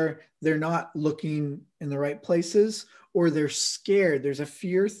 chances are they're not looking in the right places, or they're scared. There's a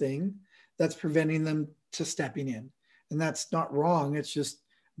fear thing that's preventing them to stepping in. And that's not wrong. It's just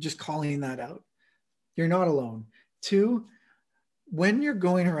calling that out. You're not alone. Two, when you're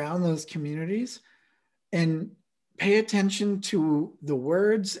going around those communities, and pay attention to the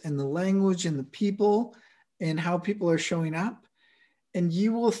words and the language and the people and how people are showing up, and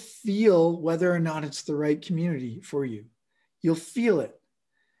you will feel whether or not it's the right community for you. You'll feel it.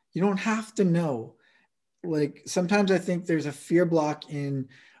 You don't have to know. Like, sometimes I think there's a fear block in,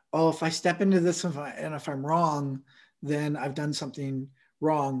 oh, if I step into this and if I'm wrong, then I've done something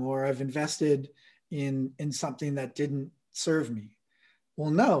wrong, or I've invested in something that didn't serve me.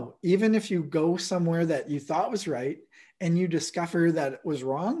 Well, no, even if you go somewhere that you thought was right and you discover that it was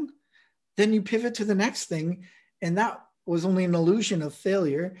wrong, then you pivot to the next thing. And that was only an illusion of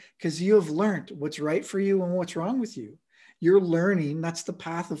failure, because you have learned what's right for you and what's wrong with you. You're learning. That's the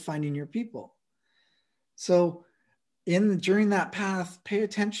path of finding your people. So during that path, pay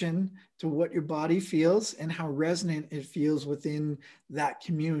attention to what your body feels and how resonant it feels within that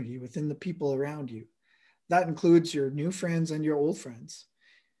community, within the people around you. That includes your new friends and your old friends.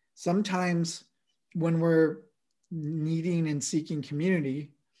 Sometimes when we're needing and seeking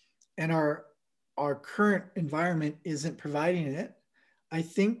community and our current environment isn't providing it, I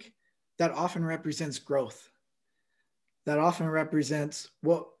think that often represents growth. that often represents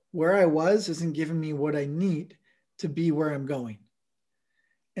where I was isn't giving me what I need to be where I'm going.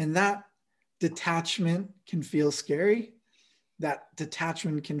 And that detachment can feel scary. That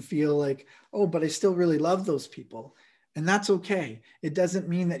detachment can feel like, oh, but I still really love those people. And that's okay. It doesn't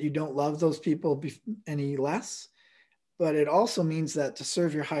mean that you don't love those people any less, but it also means that to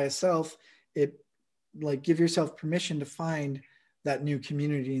serve your highest self, it like give yourself permission to find that new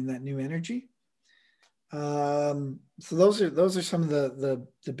community and that new energy. So those are some of the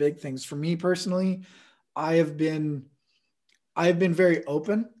big things for me personally. I have been very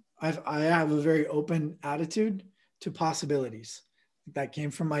open. I have a very open attitude to possibilities. That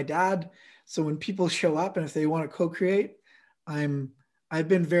came from my dad. So when people show up and if they want to co-create, I've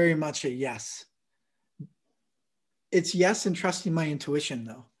been very much a yes. It's yes and trusting my intuition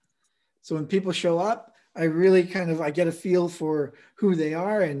though. So when people show up, I really I get a feel for who they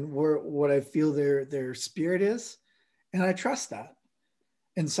are and what I feel their spirit is. And I trust that.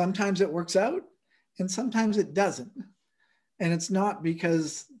 And sometimes it works out and sometimes it doesn't. And it's not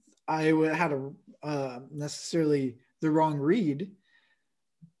because I had necessarily the wrong read,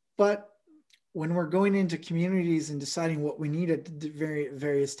 but when we're going into communities and deciding what we need at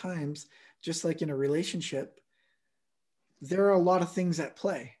various times, just like in a relationship, there are a lot of things at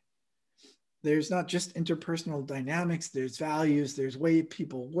play. There's not just interpersonal dynamics, there's values, there's way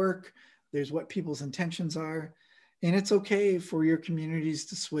people work, there's what people's intentions are. And it's okay for your communities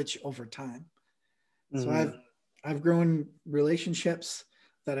to switch over time. Mm-hmm. So I've grown relationships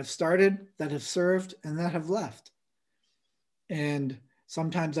that have started, that have served, and that have left. And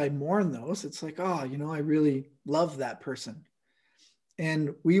sometimes I mourn those. It's like, oh, I really love that person.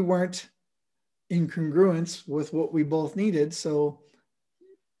 And we weren't in congruence with what we both needed. So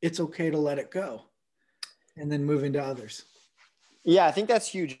it's okay to let it go and then move into others. Yeah, I think that's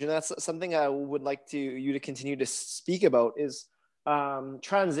huge. And that's something I would like you to continue to speak about is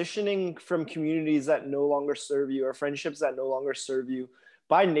transitioning from communities that no longer serve you or friendships that no longer serve you.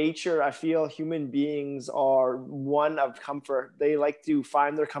 By nature, I feel human beings are one of comfort. They like to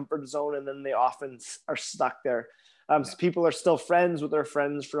find their comfort zone and then they often are stuck there. So people are still friends with their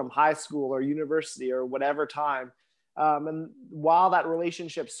friends from high school or university or whatever time. And while that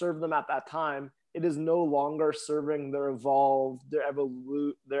relationship served them at that time, it is no longer serving their evolved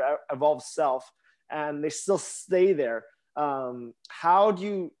self, and they still stay there. How do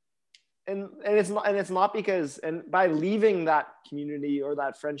you, and it's not because, and by leaving that community or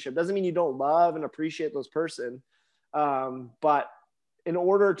that friendship doesn't mean you don't love and appreciate those person, but in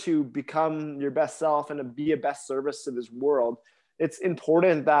order to become your best self and to be a best service to this world, it's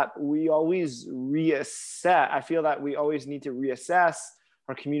important that we always reassess. I feel that we always need to reassess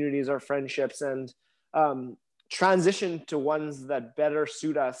our communities, our friendships, and transition to ones that better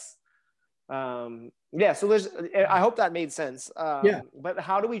suit us. So I hope that made sense. But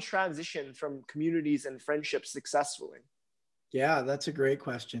how do we transition from communities and friendships successfully? Yeah, that's a great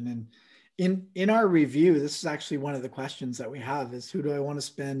question. And in our review, this is actually one of the questions that we have is, who do I want to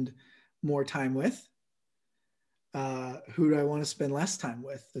spend more time with? Who do I want to spend less time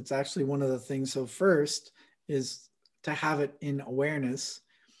with? It's actually one of the things. So first is to have it in awareness,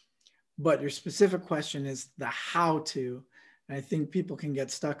 but your specific question is the how to. And I think people can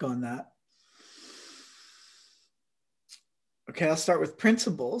get stuck on that. Okay, I'll start with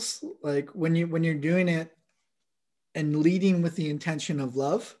principles. Like when you're doing it and leading with the intention of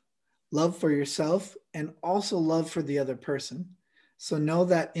love for yourself, and also love for the other person. So know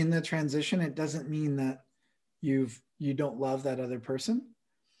that in the transition, it doesn't mean that you don't love that other person.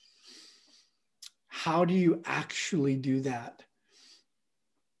 How do you actually do that?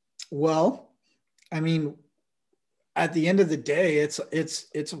 Well, I mean, at the end of the day,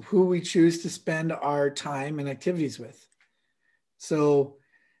 it's who we choose to spend our time and activities with. So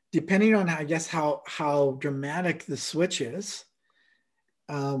depending on, I guess, how dramatic the switch is,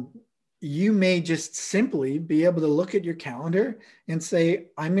 you may just simply be able to look at your calendar and say,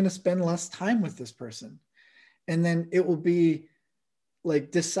 I'm going to spend less time with this person. And then it will be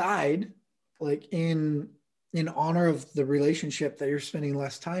like decide, like in honor of the relationship that you're spending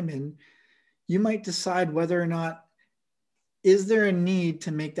less time in, you might decide whether or not, is there a need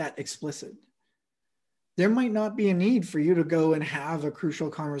to make that explicit? There might not be a need for you to go and have a crucial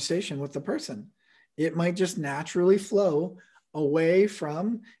conversation with the person. It might just naturally flow away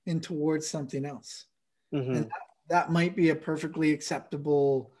from and towards something else. Mm-hmm. And that might be a perfectly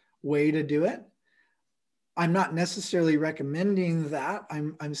acceptable way to do it. I'm not necessarily recommending that.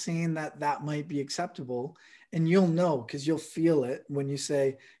 I'm saying that might be acceptable, and you'll know because you'll feel it when you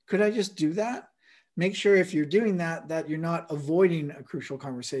say, could I just do that? Make sure if you're doing that you're not avoiding a crucial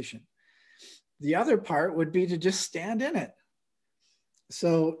conversation. the other part would be to just stand in it.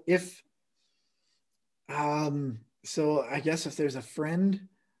 So so I guess if there's a friend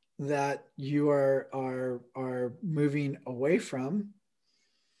that you are moving away from,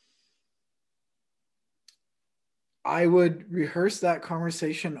 I would rehearse that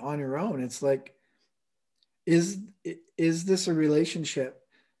conversation on your own. It's like, is this a relationship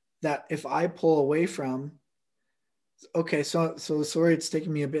that if I pull away from, okay, so sorry, it's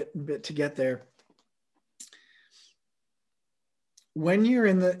taking me a bit to get there. When you're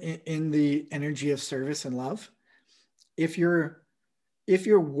in the energy of service and love, if you're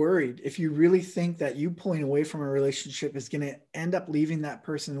worried, if you really think that you pulling away from a relationship is going to end up leaving that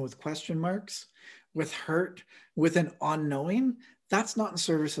person with question marks, with hurt, with an unknowing, that's not in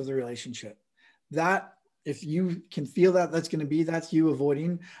service of the relationship. That, if you can feel that, that's you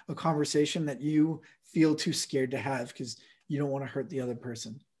avoiding a conversation that you feel too scared to have because you don't want to hurt the other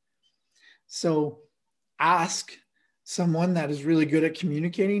person. So ask someone that is really good at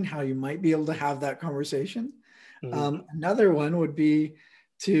communicating how you might be able to have that conversation. Another one would be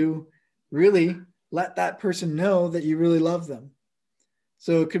to really let that person know that you really love them.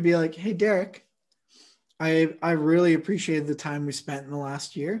 So it could be like, hey, Derek, I really appreciated the time we spent in the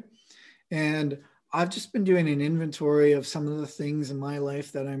last year. And I've just been doing an inventory of some of the things in my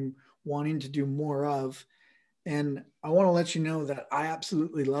life that I'm wanting to do more of. And I want to let you know that I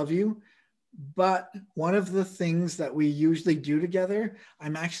absolutely love you. But one of the things that we usually do together,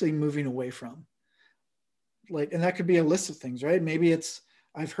 I'm actually moving away from. Like, and that could be a list of things, right? Maybe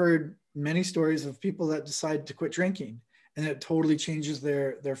I've heard many stories of people that decide to quit drinking and it totally changes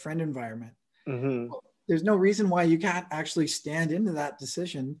their friend environment. Mm-hmm. There's no reason why you can't actually stand into that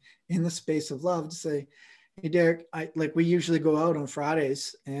decision in the space of love to say, hey, Derek, we usually go out on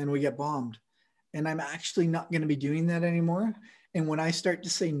Fridays and we get bombed. And I'm actually not going to be doing that anymore. And when I start to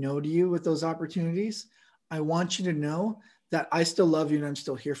say no to you with those opportunities, I want you to know that I still love you and I'm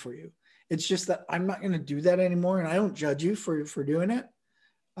still here for you. It's just that I'm not going to do that anymore. And I don't judge you for doing it.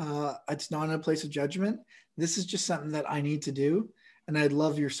 It's not in a place of judgment. This is just something that I need to do. And I'd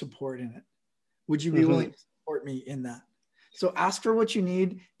love your support in it. Would you be willing to support me in that? So ask for what you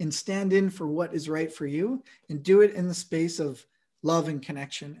need and stand in for what is right for you and do it in the space of love and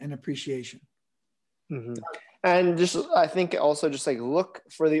connection and appreciation. Mm-hmm. And just, I think also just like look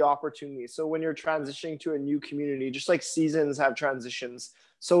for the opportunity. So when you're transitioning to a new community, just like seasons have transitions,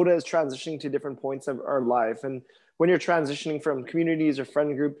 so does transitioning to different points of our life. And when you're transitioning from communities or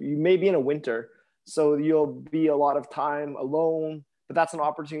friend group, you may be in a winter. So you'll be a lot of time alone, but that's an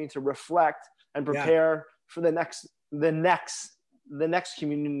opportunity to reflect and prepare for the next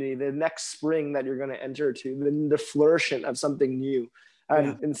community, the next spring that you're going to enter to, the flourishing of something new.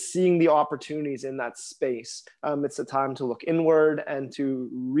 And seeing the opportunities in that space. It's a time to look inward and to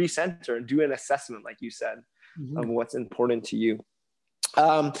recenter and do an assessment, like you said, of what's important to you.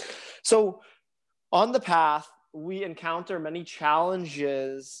 So on the path, we encounter many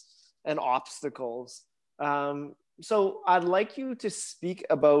challenges and obstacles. So I'd like you to speak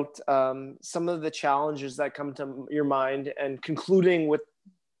about some of the challenges that come to your mind and concluding with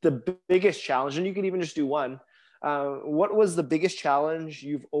the biggest challenge, and you can even just do one. What was the biggest challenge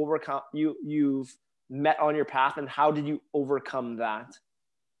you've overcome, you've met on your path, and how did you overcome that?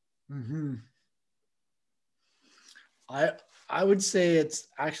 I would say it's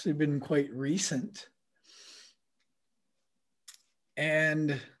actually been quite recent.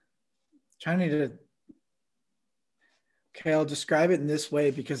 And I'll describe it in this way,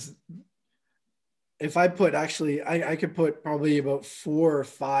 because if I put I could put probably about 4 or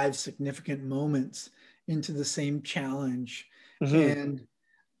 5 significant moments into the same challenge. And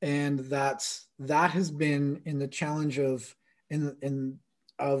that has been in the challenge of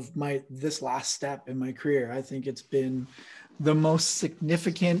this last step in my career. I think it's been the most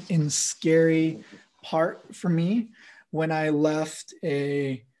significant and scary part for me when I left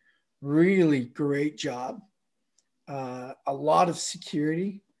a really great job, a lot of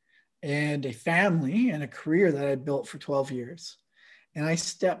security and a family and a career that I built for 12 years. And I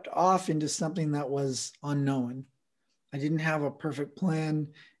stepped off into something that was unknown. I didn't have a perfect plan.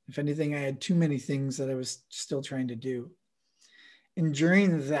 If anything, I had too many things that I was still trying to do. And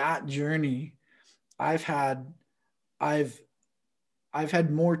during that journey, I've had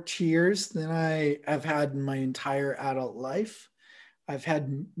more tears than I have had in my entire adult life. I've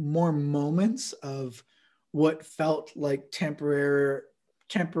had more moments of what felt like temporary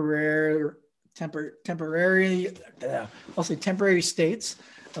states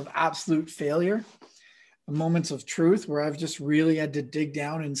of absolute failure, moments of truth where I've just really had to dig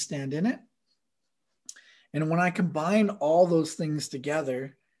down and stand in it. And when I combine all those things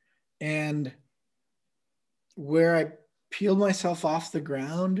together and where I peeled myself off the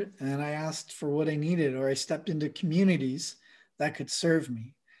ground and I asked for what I needed, or I stepped into communities that could serve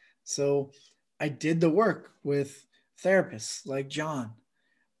me. So I did the work with therapists like John.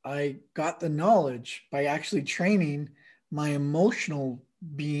 I got the knowledge by actually training my emotional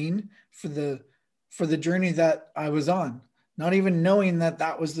being for the journey that I was on, not even knowing that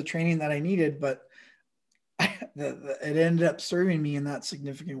that was the training that I needed, but it ended up serving me in that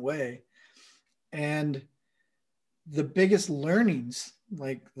significant way. And the biggest learnings,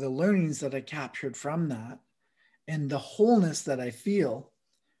 like the learnings that I captured from that and the wholeness that I feel,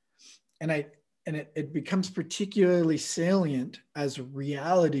 and it becomes particularly salient as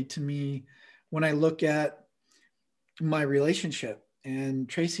reality to me when I look at my relationship and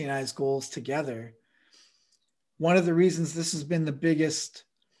Tracy and I's goals together. One of the reasons this has been the biggest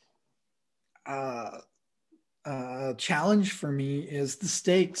uh, challenge for me is the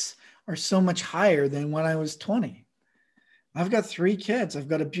stakes are so much higher than when I was 20. I've got 3 kids. I've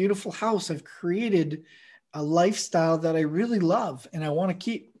got a beautiful house. I've created a lifestyle that I really love and I want to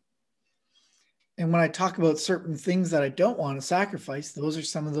keep. And when I talk about certain things that I don't want to sacrifice, those are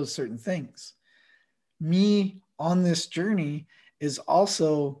some of those certain things. Me on this journey is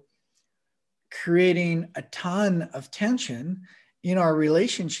also creating a ton of tension in our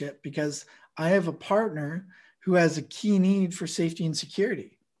relationship because I have a partner who has a key need for safety and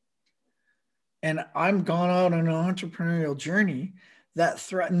security. And I'm gone out on an entrepreneurial journey that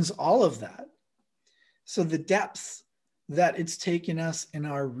threatens all of that. So the depth that it's taken us in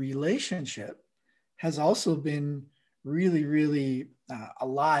our relationship has also been really, really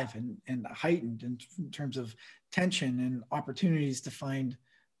alive and heightened in terms of tension and opportunities to find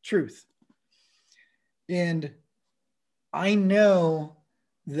truth. And I know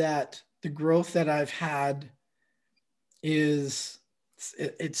that the growth that I've had is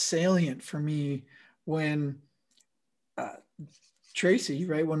it's salient for me when Tracy,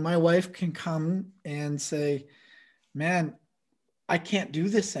 right, when my wife can come and say, man, I can't do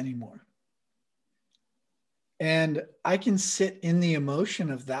this anymore. And I can sit in the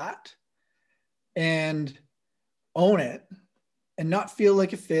emotion of that and own it and not feel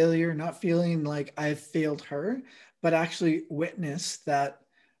like a failure, not feeling like I've failed her, but actually witness that,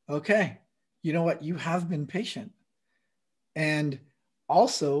 okay, you know what, you have been patient. And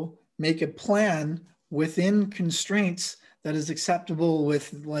also make a plan within constraints that is acceptable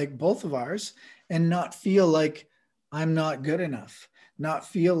with like both of ours and not feel like I'm not good enough, not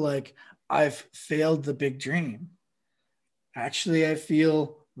feel like I've failed the big dream. Actually, I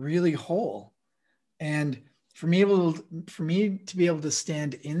feel really whole. And for me to be able to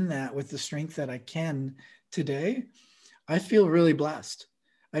stand in that with the strength that I can today, I feel really blessed.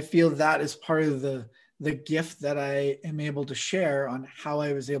 I feel that is part of the gift that I am able to share on how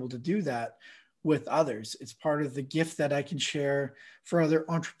I was able to do that with others. It's part of the gift that I can share for other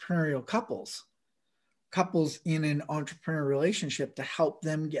entrepreneurial couples in an entrepreneurial relationship to help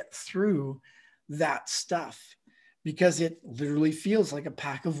them get through that stuff because it literally feels like a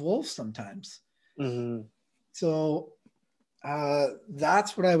pack of wolves sometimes. Mm-hmm. So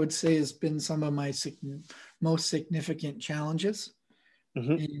that's what I would say has been some of my most significant challenges.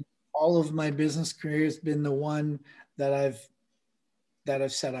 Mm-hmm. In all of my business career has been the one that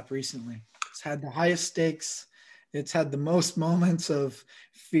I've set up recently. It's had the highest stakes. It's had the most moments of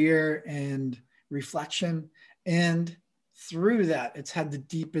fear and reflection. And through that, it's had the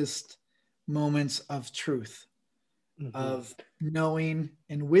deepest moments of truth, mm-hmm. of knowing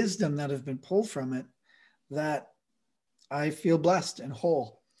and wisdom that have been pulled from it, that I feel blessed and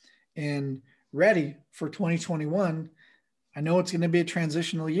whole and ready for 2021. I know it's going to be a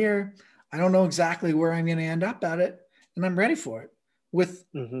transitional year. I don't know exactly where I'm going to end up at it, and I'm ready for it with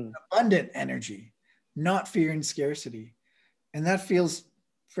mm-hmm. abundant energy, not fear and scarcity. And that feels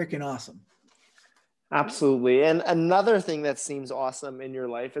freaking awesome. Absolutely. And another thing that seems awesome in your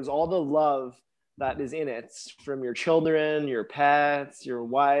life is all the love that is in it from your children, your pets, your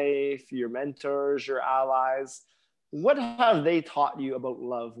wife, your mentors, your allies. What have they taught you about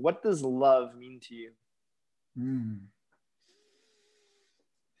love? What does love mean to you?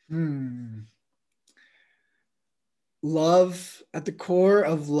 Love, at the core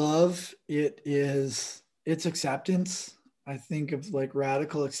of love, it's acceptance. I think of like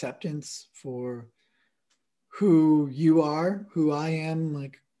radical acceptance for who you are, who I am.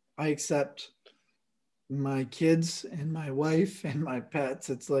 Like I accept my kids and my wife and my pets.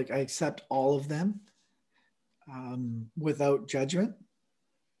 It's like I accept all of them without judgment.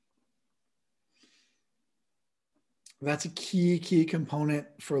 That's a key component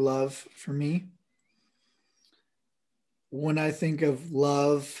for love for me. When I think of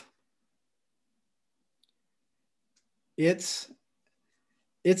love, it's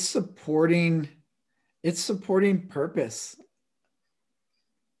it's supporting it's supporting purpose.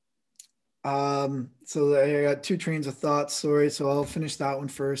 So I got two trains of thought. Sorry, so I'll finish that one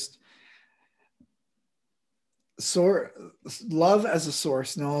first. So love as a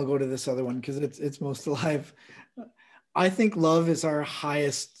source. Now I'll go to this other one because it's most alive. I think love is our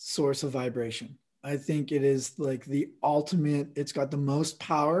highest source of vibration. I think it is like the ultimate. It's got the most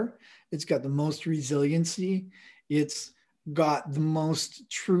power. It's got the most resiliency. It's got the most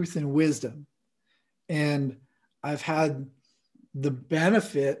truth and wisdom. And I've had the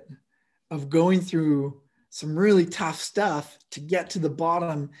benefit of going through some really tough stuff to get to the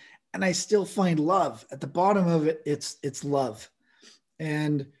bottom, and I still find love at the bottom of it. It's love.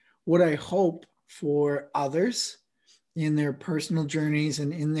 And what I hope for others in their personal journeys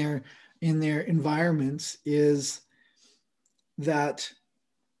and in their environments is that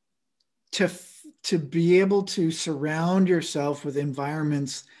to be able to surround yourself with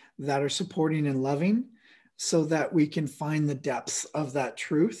environments that are supporting and loving, so that we can find the depths of that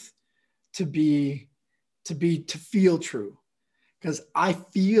truth to feel true. Because I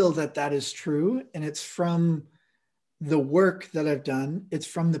feel that is true, and it's from the work that I've done. It's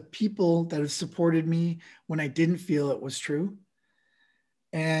from the people that have supported me when I didn't feel it was true.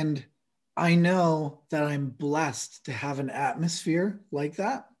 And I know that I'm blessed to have an atmosphere like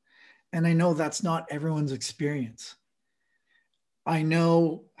that. And I know that's not everyone's experience. I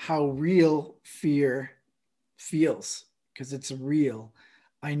know how real fear feels because it's real.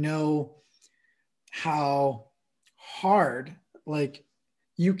 I know how hard, like,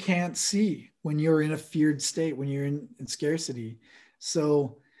 you can't see when you're in a feared state, when you're in scarcity.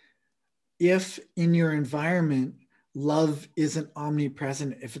 So if in your environment love isn't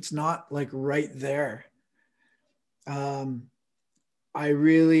omnipresent, if it's not like right there, I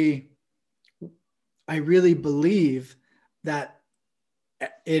really believe that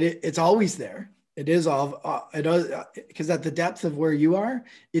it's always there. It is all it does, because at the depth of where you are,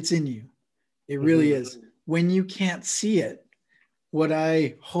 it's in you. It really is. When you can't see it, what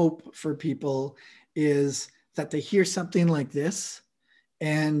I hope for people is that they hear something like this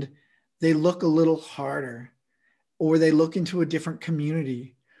and they look a little harder, or they look into a different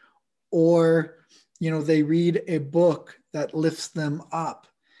community, or they read a book that lifts them up.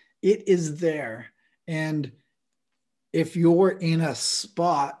 It is there. And if you're in a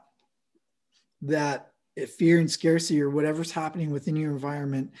spot that fear and scarcity or whatever's happening within your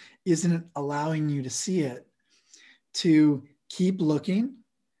environment isn't allowing you to see it, to keep looking,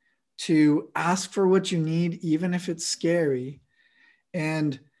 to ask for what you need, even if it's scary.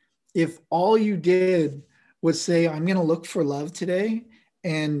 And if all you did was say, I'm going to look for love today,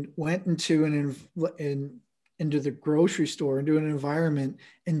 and went into into the grocery store, into an environment,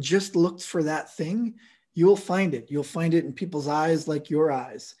 and just looked for that thing, you'll find it. You'll find it in people's eyes, like your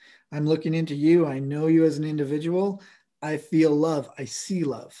eyes. I'm looking into you. I know you as an individual. I feel love. I see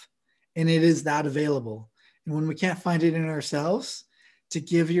love. And it is that available. And when we can't find it in ourselves, to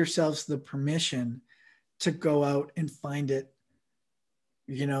give yourselves the permission to go out and find it,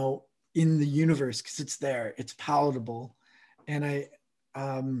 in the universe, because it's there, it's palatable. And I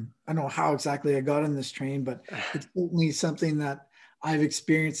don't know how exactly I got on this train, but it's certainly something that I've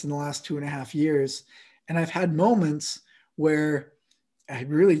experienced in the last 2.5 years. And I've had moments where I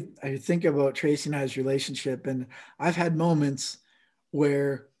think about Tracy and I's relationship, and I've had moments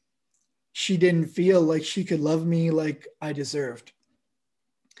where she didn't feel like she could love me like I deserved.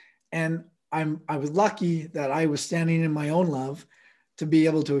 And I was lucky that I was standing in my own love to be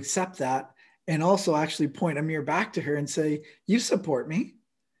able to accept that, and also actually point a mirror back to her and say, you support me.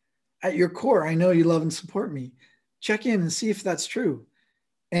 At your core, I know you love and support me. Check in and see if that's true.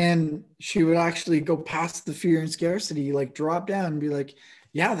 And she would actually go past the fear and scarcity, like drop down and be like,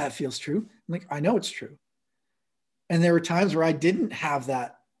 yeah, that feels true. I'm like, I know it's true. And there were times where I didn't have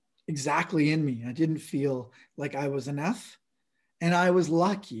that exactly in me. I didn't feel like I was enough. And I was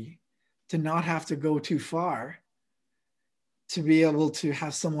lucky to not have to go too far to be able to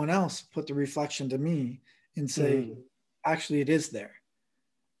have someone else put the reflection to me and say, actually, it is there.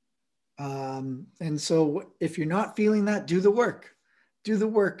 And so if you're not feeling that, do the work. Do the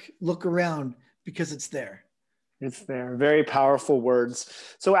work, look around, because it's there. It's there. Very powerful words.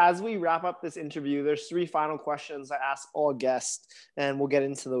 So as we wrap up this interview, there's 3 final questions I ask all guests, and we'll get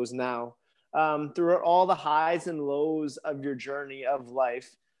into those now. Throughout all the highs and lows of your journey of life,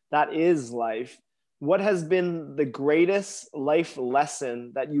 that is life, what has been the greatest life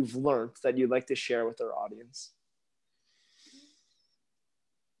lesson that you've learned that you'd like to share with our audience?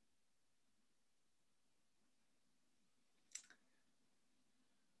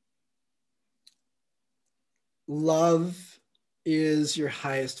 love is your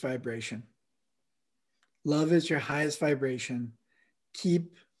highest vibration. Love is your highest vibration.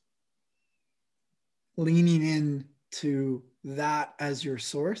 Keep leaning in to that as your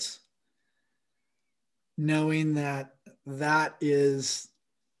source, knowing that that is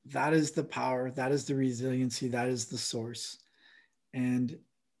the power, that is the resiliency, that is the source, and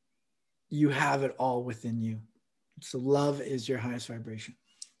you have it all within you. So love is your highest vibration.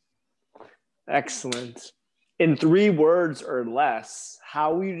 Excellent. In 3 words or less,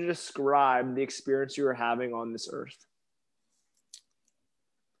 how would you describe the experience you are having on this earth?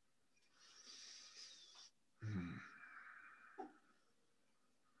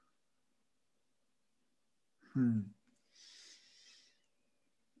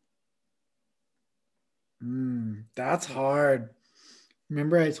 That's hard.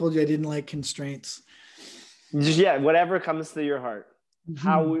 Remember, I told you I didn't like constraints. Yeah, whatever comes to your heart.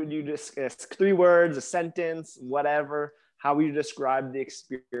 How would you discuss 3 words, a sentence, whatever? How would you describe the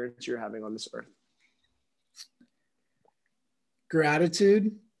experience you're having on this earth?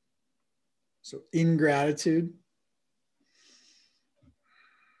 Gratitude. So ingratitude.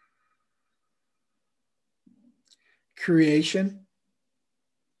 Creation.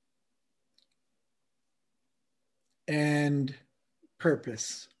 And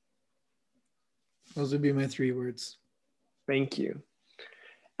purpose. Those would be my 3 words. Thank you.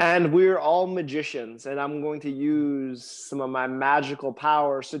 And we're all magicians, and I'm going to use some of my magical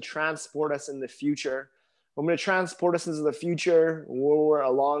powers to transport us in the future. I'm going to transport us into the future where we're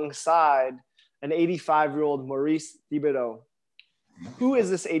alongside an 85-year-old Maurice Thibodeau. Who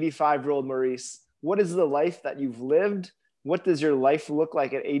is this 85-year-old Maurice? What is the life that you've lived? What does your life look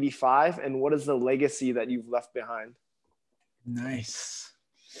like at 85? And what is the legacy that you've left behind? Nice.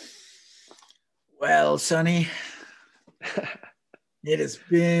 Well, Sonny, it has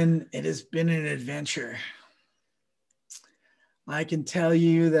been an adventure. I can tell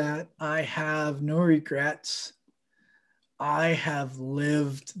you that I have no regrets. I have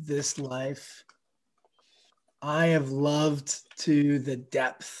lived this life. I have loved to the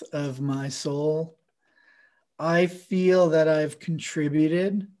depth of my soul. I feel that I've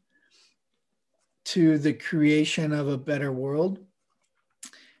contributed to the creation of a better world.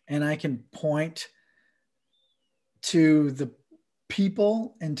 And I can point to the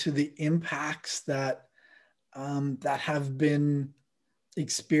people and to the impacts that that have been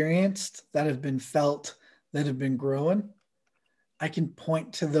experienced, that have been felt, that have been growing. I can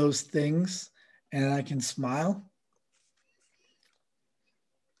point to those things and I can smile.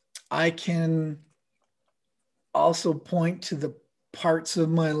 I can also point to the parts of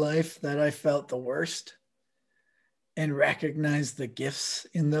my life that I felt the worst and recognize the gifts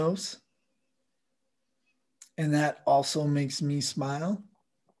in those. And that also makes me smile.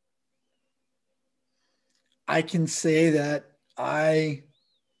 I can say that I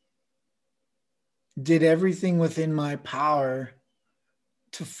did everything within my power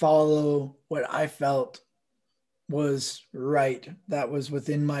to follow what I felt was right, that was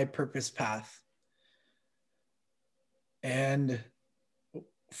within my purpose path. And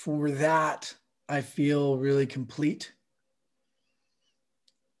for that, I feel really complete.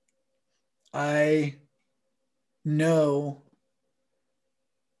 I know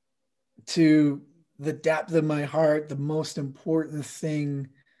to the depth of my heart, the most important thing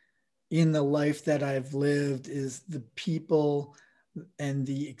in the life that I've lived is the people and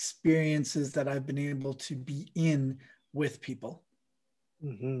the experiences that I've been able to be in with people.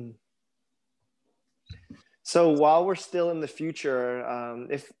 Mm-hmm. So while we're still in the future,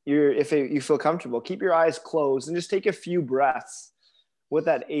 if you feel comfortable, keep your eyes closed and just take a few breaths with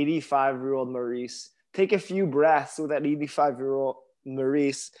that 85-year-old Maurice. Take a few breaths with that 85-year-old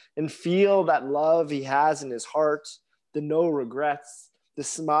Maurice and feel that love he has in his heart, the no regrets, the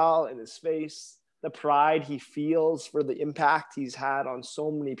smile in his face, the pride he feels for the impact he's had on so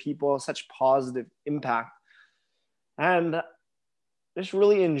many people, such positive impact. And just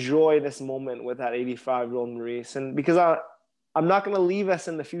really enjoy this moment with that 85-year-old Maurice. And because I'm not going to leave us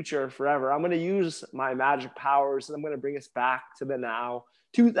in the future forever, I'm going to use my magic powers and I'm going to bring us back to the now,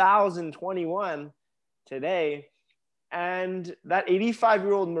 2021, today. And that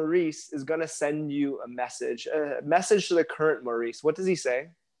 85-year-old Maurice is going to send you a message to the current Maurice. What does he say?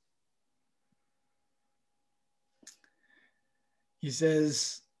 He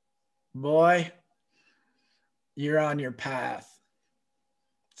says, boy, you're on your path.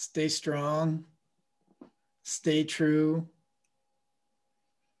 Stay strong, stay true,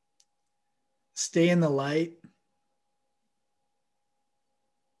 stay in the light.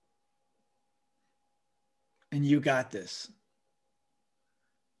 And you got this.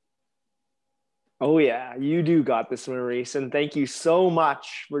 Oh, yeah, you do got this, Maurice. And thank you so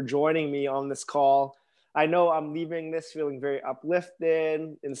much for joining me on this call. I know I'm leaving this feeling very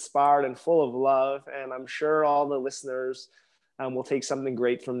uplifted, inspired, and full of love. And I'm sure all the listeners will take something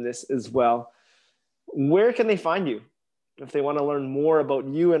great from this as well. Where can they find you if they want to learn more about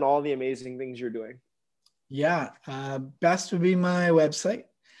you and all the amazing things you're doing? Yeah, best would be my website.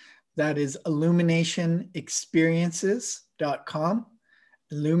 That is illuminationexperiences.com.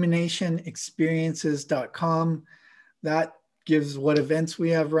 Illuminationexperiences.com. That gives what events we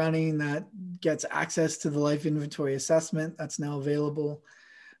have running, that gets access to the life inventory assessment that's now available.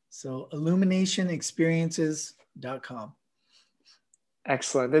 So illuminationexperiences.com.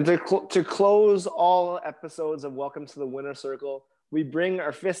 Excellent. And to close all episodes of Welcome to the Winner Circle, we bring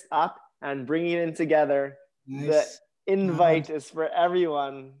our fist up and bringing it in together. Nice. The invite is for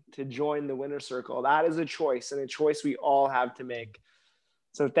everyone to join the Winner Circle. That is a choice, and a choice we all have to make.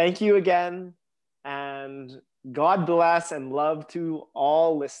 So thank you again, and God bless and love to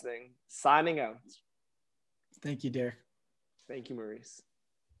all listening. Signing out. Thank you, Derek. Thank you, Maurice.